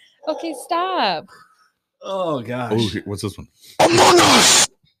 Okay, stop. oh gosh. Oh, what's this one? That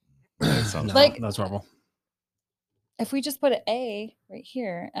sounds No, Like- that's horrible. If we just put an A right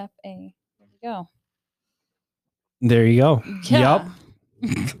here, F A. There we go. There you go. Yeah.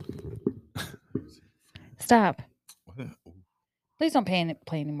 Yep. Stop. Please don't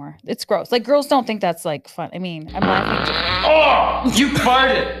play anymore. It's gross. Like girls don't think that's like fun. I mean, I'm laughing. Oh, you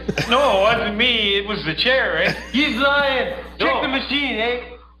farted. No, it wasn't me. It was the chair, right? He's lying. Check the machine, eh?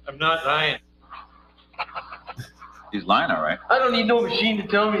 I'm not lying. He's lying, all right. I don't need no machine to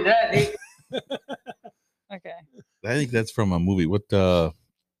tell me that, eh? Okay. I think that's from a movie. What I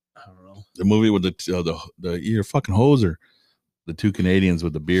don't know. the movie with the you're a fucking hoser. The two Canadians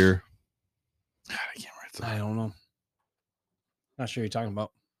with the beer. God, I can't remember. I don't know. Not sure what you're talking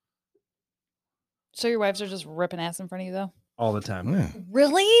about. So your wives are just ripping ass in front of you though? All the time. Yeah.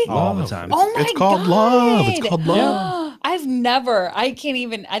 Really? All the Love. time. Oh my It's called love. It's God. called love. I've never. I can't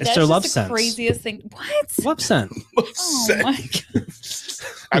even. That's their just love the sense. craziest thing. What? Love scent. Oh my God.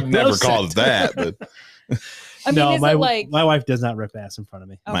 I've never Love called it that, but I mean, no, is my it like my wife does not rip ass in front of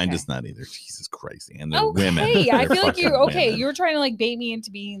me. mine okay. does not either. Jesus Christ. And they're Okay, women. I They're feel like you. fucking Okay, women. you were trying to like bait me into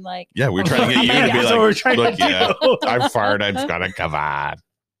being like. Yeah, we're trying to get you to be That's like, what we're trying look, to yeah, do. I fired. I'm gonna come on.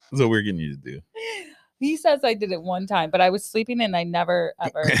 That's what we're getting you to do. He says I did it one time, but I was sleeping and I never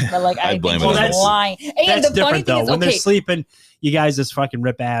ever. But like I I'd blame think it he on was you. lying. And That's the funny different thing though. is, When they're okay, sleeping, you guys just fucking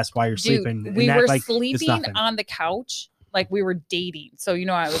rip ass while you're dude, sleeping. we and act were like it's sleeping nothing. on the couch like we were dating. So you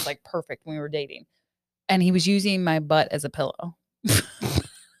know I was like perfect when we were dating, and he was using my butt as a pillow.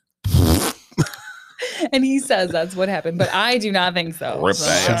 And he says that's what happened, but I do not think so. Rip So,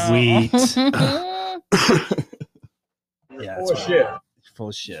 ass. Sweet. no. Yeah, Oh, it's shit. full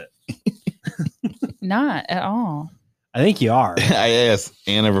of shit. Not at all. I think you are. I asked,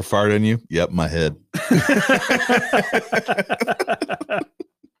 Ann ever farted on you? Yep, my head.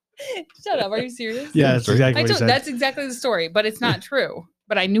 Shut up. Are you serious? Yeah, that's exactly I what he told, said. that's exactly the story, but it's not true.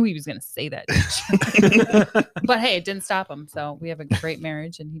 But I knew he was going to say that. But hey, it didn't stop him. So we have a great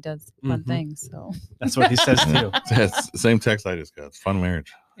marriage, and he does fun Mhm. things. So That's what he says too. That's the same text I just got. It's fun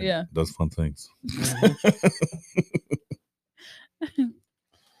marriage. It yeah. does fun things.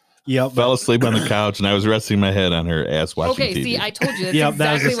 Yep. Fell asleep on the couch and I was resting my head on her ass watching Okay. TV. See, I told you that's Yep,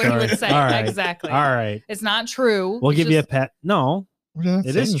 that was the exactly what he would story. say. All right. Exactly. All right. It's not true. We'll It's give you a just- pet. No, We're not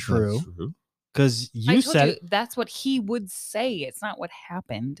It saying is it's not true. true. because I you told said you that's what he would say. It's not what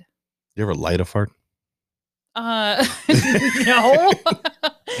happened. You ever light a fart? No.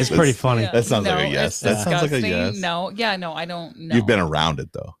 it's pretty funny. Yeah. That sounds like a No, yes. it's That sounds like a disgusting. yes. No. Yeah. No. I don't know. You've been around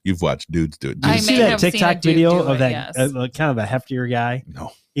it though. You've watched dudes do it. Did I you see may that have seen a TikTok dude video do of it, that yes. kind of a heftier guy?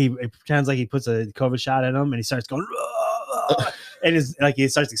 No. He pretends like he puts a COVID shot in him and he starts going, and his like he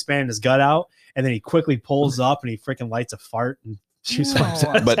starts expanding his gut out, and then he quickly pulls up and he freaking lights a fart and shoots No.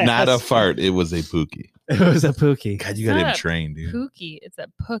 himself. But not a fart. It was a pookie. It was a pookie. God, you It's got him not a trained, dude. Pookie. It's a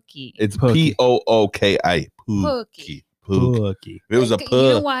pookie. It's Pookie. Pooki. Pookie. Pookie. Pookie. If it was a Like, you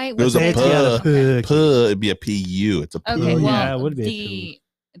know puh, why? it was a Say it puh. together, pookie. Puh, it'd be a pu. It's a poo. Okay, Oh, well, yeah, it would be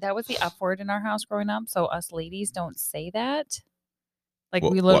a that was the F word in our house growing up. So us ladies don't say that. Like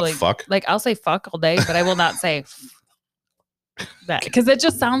What- we what, literally, fuck? like I'll say fuck all day, but I will not say that because it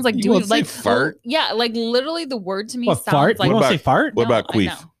just sounds like You doing won't say like fart? Yeah, like literally the word to me What sounds fart? like. you What want to about- say fart? What about I queef?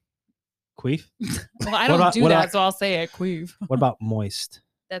 know. Queef? Well, I What don't about- do what that, about- so I'll say it queef. What about moist?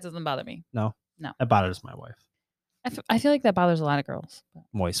 That doesn't bother me. No, No. that bothers my wife. I feel like that bothers a lot of girls. But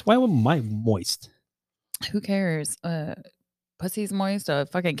Moist. Why would my moist? who cares? Pussy's moist.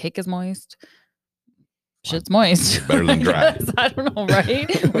 Fucking cake is moist. Shit's moist. Better than dry. I don't know, right?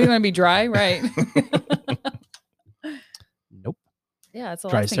 We want to be dry, right? Nope. Yeah, that's the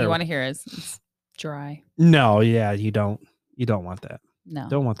Dry last thing you terrible. want to hear is it's dry. No, yeah, you don't want that. No,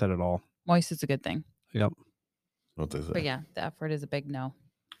 Don't want that at all. moist is a good thing. Yep. What they say. But yeah, the F word is a big no.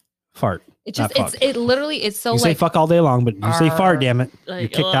 Fart. It Not just fuck. it literally is so You say like fuck all day long, but you say Arr, fart, damn it. You're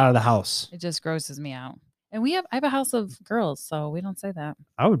like, kicked ugh. out of the house. it just grosses me out. And I have a house of girls, so we don't say that.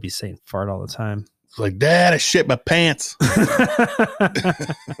 I would be saying fart all the time. It's like, Dad, I shit my pants.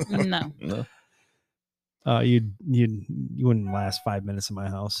 No. No. You wouldn't last 5 minutes in my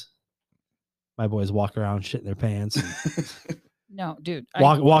house. My boys walk around shitting their pants, No, dude.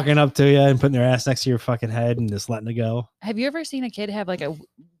 walking up to you and putting their ass next to your fucking head and just letting it go. Have you ever seen a kid have like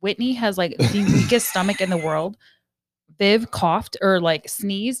Whitney has like the weakest stomach in the world? Viv coughed or like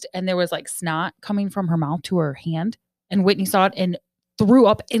sneezed and there was like snot coming from her mouth to her hand. And Whitney saw it and threw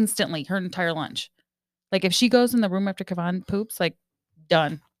up instantly her entire lunch. Like if she goes in the room after Kavan poops, like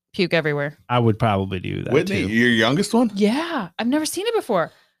done. Puke everywhere. I would probably do that Whitney, too. your youngest one? Yeah. I've never seen it before.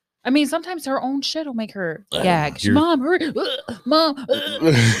 I mean, sometimes her own shit will make her gag. She's, you're- Mom, hurry. Mom.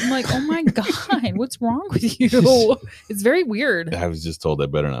 I'm like, oh my God, what's wrong with you? It's very weird. I was just told I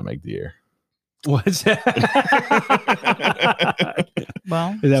better not make the air. What's that?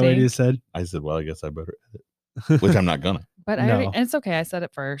 Well, Is that what see? you said? I said, well, I guess I better edit. Which I'm not gonna. But No. it's okay. I said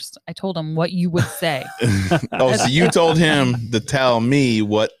it first. I told him what you would say. Oh, so you told him to tell me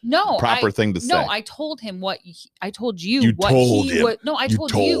what No, proper thing to say. No, I told him I told you, You what told he him. would. No, I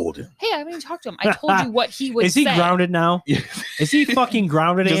told you. him. Hey, I haven't even talked to him. I told you what he would Is he say. grounded now? Yeah. Is he fucking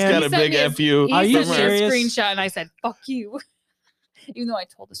grounded Just again? got a sent big me F you. He Are you sent me a serious? screenshot, and I said, "Fuck you," even though I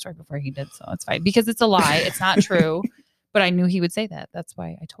told the story before he did, so it's fine because it's a lie. It's not true, but I knew he would say that. That's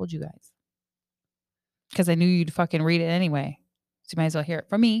why I told you guys because I knew you'd fucking read it anyway. So you might as well hear it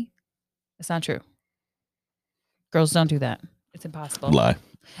from me. It's not true. Girls don't do that. It's impossible. Lie.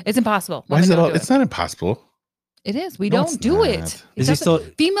 It's impossible. Why is Women it? don't do It's not impossible. It is. We No, it's don't do it. not. It Is he doesn't- still?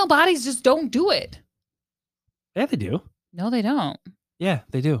 Female bodies just don't do it. Yeah, they do. No, they don't. Yeah,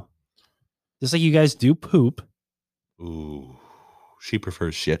 they do. Just like you guys do poop. Ooh, she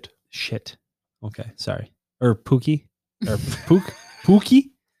prefers shit. Shit. Okay, sorry. Or pookie. Or pook.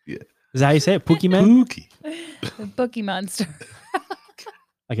 Pookie? Yeah. Is that how you say it? Pookie man? Pookie. The Pookie monster.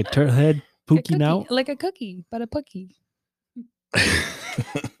 Like a turtle head A pookie cookie, now? like a cookie, but a pookie.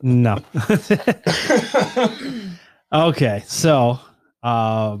 No. Okay, so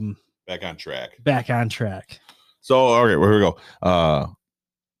Back on track. back on track. So, okay, here we go.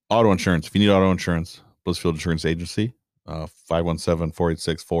 Auto insurance. If you need auto insurance, Blissfield Insurance Agency,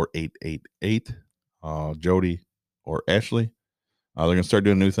 517-486-4888. Jody or Ashley, they're going to start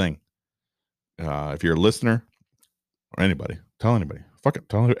doing a new thing. If you're a listener or anybody, tell anybody. Fuck it.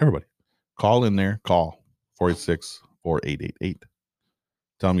 Tell everybody. Call in there. Call 486-4888.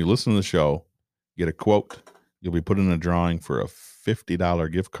 Tell them you listen to the show. Get a quote. You'll be put in a drawing for a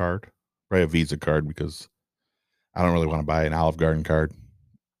 $50 gift card. Probably a Visa card because I don't really want to buy an Olive Garden card.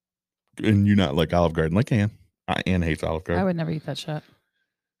 And you not like Olive Garden like Ann. Ann hates Olive I Garden. would never eat that shit.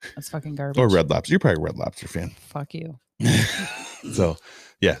 That's fucking garbage. Or Red Lobster. You're probably a Red Lobster fan. Fuck you. So,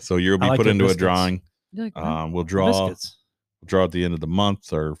 yeah. So you'll be I like put their into a biscuits. drawing. You're like, what? We'll draw Biscuits. at the end of the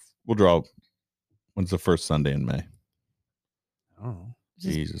month, or we'll draw when's the first Sunday in May. Oh.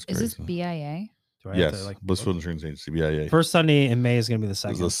 Jesus Is this Christ. BIA? Do I have Yes. to, like, Blissfield Insurance Agency, BIA. First Sunday in May is going to be the It's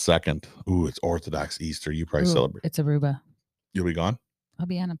second. the second. Ooh, it's Orthodox Easter. You probably Ooh, celebrate. It's Aruba. You'll be gone? I'll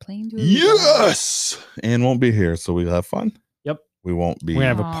be on a plane to Aruba. Yes. And won't be here, so we'll have fun. Yep. We won't be We're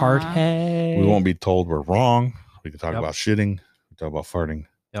going to have a party. Aw. we won't be told we're wrong. We can talk Yep. about shitting. We talk about farting.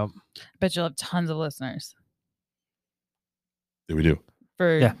 Bet you'll have tons of listeners. Yeah, we do.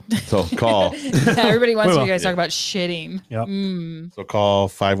 For Yeah. So call. Everybody wants We you will. guys to Yeah. talk about shitting. Yep. Mm. So call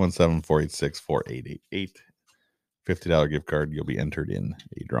 517-486-4888. $50 gift card. You'll be entered in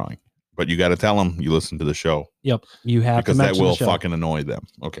a drawing. But you got to tell them you listen to the show Yep. You have because to that mention will the show. fucking annoy them.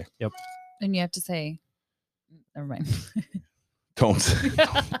 Okay. And you have to say, never mind. Don't say.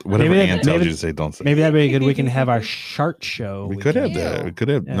 Whatever Maybe that- Ann tells maybe- you to say, don't say. Maybe that'd be good. We can have our shark show. we with could have Greg. that. Ew. We could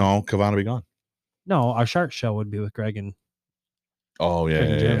have. Yeah. No, Kavan will be gone. No, our shark show would be with Greg and Oh, yeah. Greg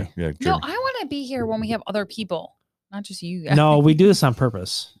Yeah. and Yeah. Jeremy. yeah. No, Jeremy. I want to be here when we have other people, not just you guys. no, we do this on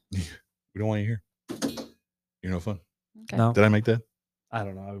purpose. We don't want you here. You're no fun. Okay. No, Did I make that? I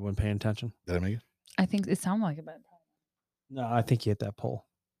don't know. I wasn't paying attention. Did I make it? I think it sounded like it, but No, I think you hit that pole.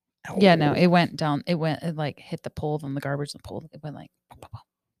 yeah, no, it went down. It like hit the pole, then the garbage, the pole. It went like.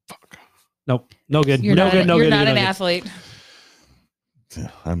 Fuck. Nope. No good. You're no not, good. No you're good. not no an good. athlete.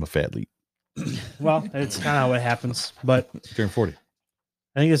 I'm a fat lead. Well, it's kind of what happens. But Turn 40.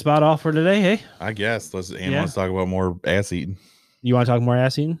 I think it's about all for today. Hey, I guess. Let's Yeah. talk about more ass eating. you want to talk more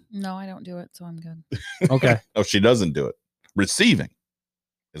ass eating? No, I don't do it, so I'm good. Okay. Oh, she doesn't do it. Receiving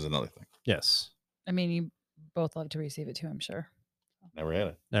is another thing. Yes. I mean, you both love to receive it too, I'm sure. Never had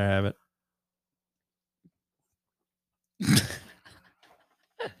it. There I have it.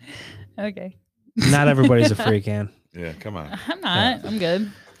 Okay. Not everybody's a freak, Ann. Yeah, come on. I'm not. I'm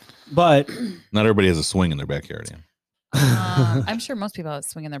good. But Not everybody has a swing in their backyard. Ian. I'm sure most people have a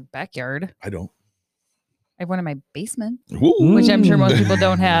swing in their backyard. I don't. I have one in my basement, Woo. which I'm sure most people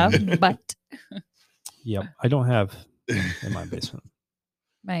don't have. But Yep. I don't have in my basement.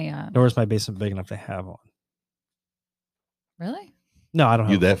 my Nor is my basement big enough to have one. really? No, I don't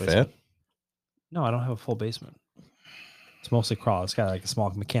have You a that full fat? basement. No, I don't have a full basement. It's mostly crawl. It's got like a small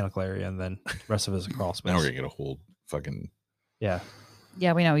mechanical area, and then the rest of it is a crawl space. Now we're gonna get a whole fucking. Yeah.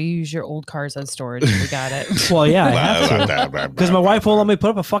 Yeah, we know. You use your old cars as storage. We got it. Well, yeah, I have to. Because my wife won't let me put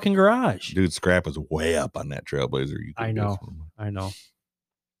up a fucking garage. Dude, scrap is way up on that Trailblazer. You I know. I know.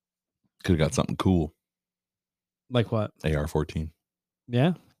 Could have got something cool. Like what? AR-14.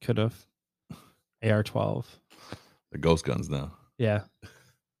 Yeah, could have. AR-12. The ghost guns now. Yeah.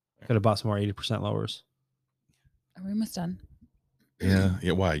 Could have bought some more 80% lowers. Are we almost done? Yeah.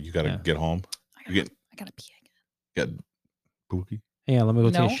 Yeah. Why? You got to Yeah. get home. I You gotta pee again. Got Pookie. Hang on, let me go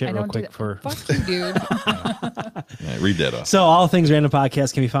No, take a shit I real don't do quick that. for. Fuck you, dude. Yeah, read that off. So, All Things Random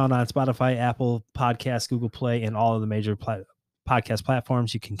Podcast can be found on Spotify, Apple Podcasts, Google Play, and all of the major podcast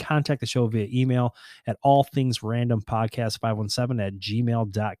platforms. You can contact the show via email at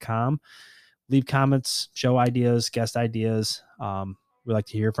allthingsrandompodcast517@gmail.com. Leave comments, show ideas, guest ideas. We'd like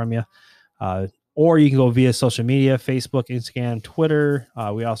to hear from you. Or you can go via social media, Facebook, Instagram, Twitter.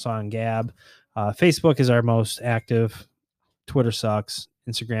 We also on Gab. Facebook is our most active. Twitter sucks.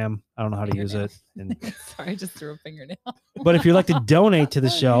 Instagram, I don't know how to use it. And, Sorry, I just threw a fingernail. but if you'd like to donate to the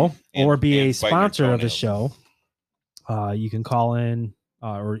show or be a And bite your sponsor of the toenails. show, you can call in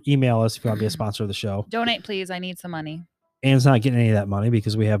or email us if you want to be a sponsor of the show. Donate, please. I need some money. Anne's not getting any of that money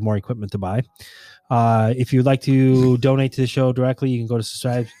because we have more equipment to buy. If you'd like to donate to the show directly, you can go to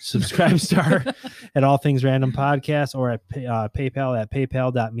subscribe star at All Things Random Podcast or at PayPal at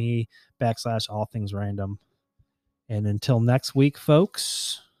paypal.me/allthingsrandom. And until next week,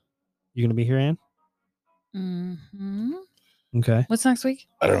 folks, you gonna be here, Ann? Mm-hmm. Okay. What's next week?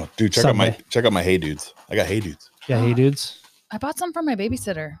 I don't know. Dude, check Sunday. out my Hey Dudes. I got Hey Dudes. Yeah. Hey, dudes. I bought some for my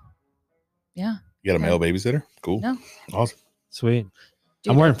babysitter. Yeah. You got a Yeah. male babysitter? Cool. No. Awesome. Sweet.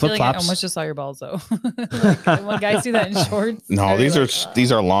 Dude, I'm wearing I feel like flip-flops. I almost just saw your balls though. Like, when guys do that in shorts. No, they're these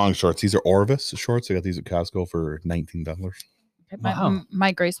like, are long shorts. These are Orvis shorts. I got these at Costco for $19. Wow.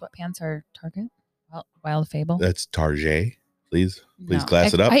 My gray sweatpants are Target. Wild Fable. That's Target. Please No.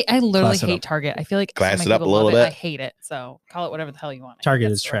 class it up. I literally Class it hate up. Target. I feel like Class so it many up a people little love it. bit. I hate it. So call it whatever the hell you want. I hate Target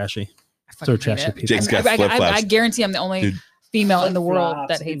that is store. trashy. I fucking So hate trashy it. people. Jake's got I flip-flops. guarantee I'm the only Dude. female in the world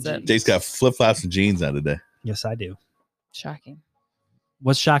Flip-flops that hates it. and Jake's got flip flops and jeans on today. Yes, I do. Shocking.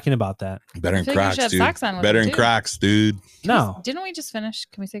 What's shocking about that? Better I than feel like you Crocs, should have dude. socks on with Better it, than too. Crocs, dude. No, Didn't we just finish?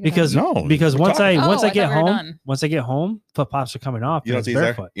 Can we say because goodbye? No, because we're once I talking. once Oh, I I get thought we were home, done. once I get home, flip flops are coming off. You know and what it's these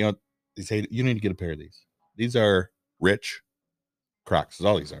barefoot. are? You know these. Hey, you need to get a pair of these. These are rich Crocs. Is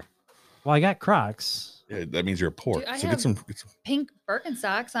all these are. Well, I got Crocs. Yeah, that means you're poor. Dude, I So have- get some Pink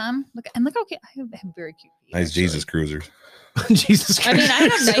Birkenstocks on. Look how cute. I have very cute feet. nice actually. Jesus cruisers. Jesus Christ. I mean, I have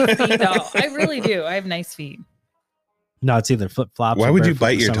nice feet though. I really do. I have nice feet. No, it's either flip flops. Why would you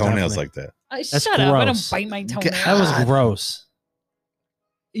bite your toenails like that? Shut That's up! I don't gross. bite my toenails. that? Was gross.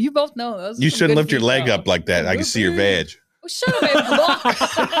 You both know those. are You some shouldn't good lift your feet, leg though. up like that. I can see your vag. Oh, shut up!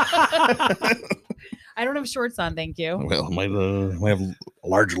 I have- I don't have shorts on. Thank you. Well, might have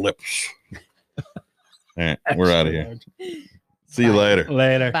large lips. All right, we're out of here. See you later.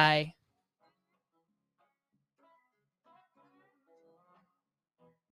 Later. Bye.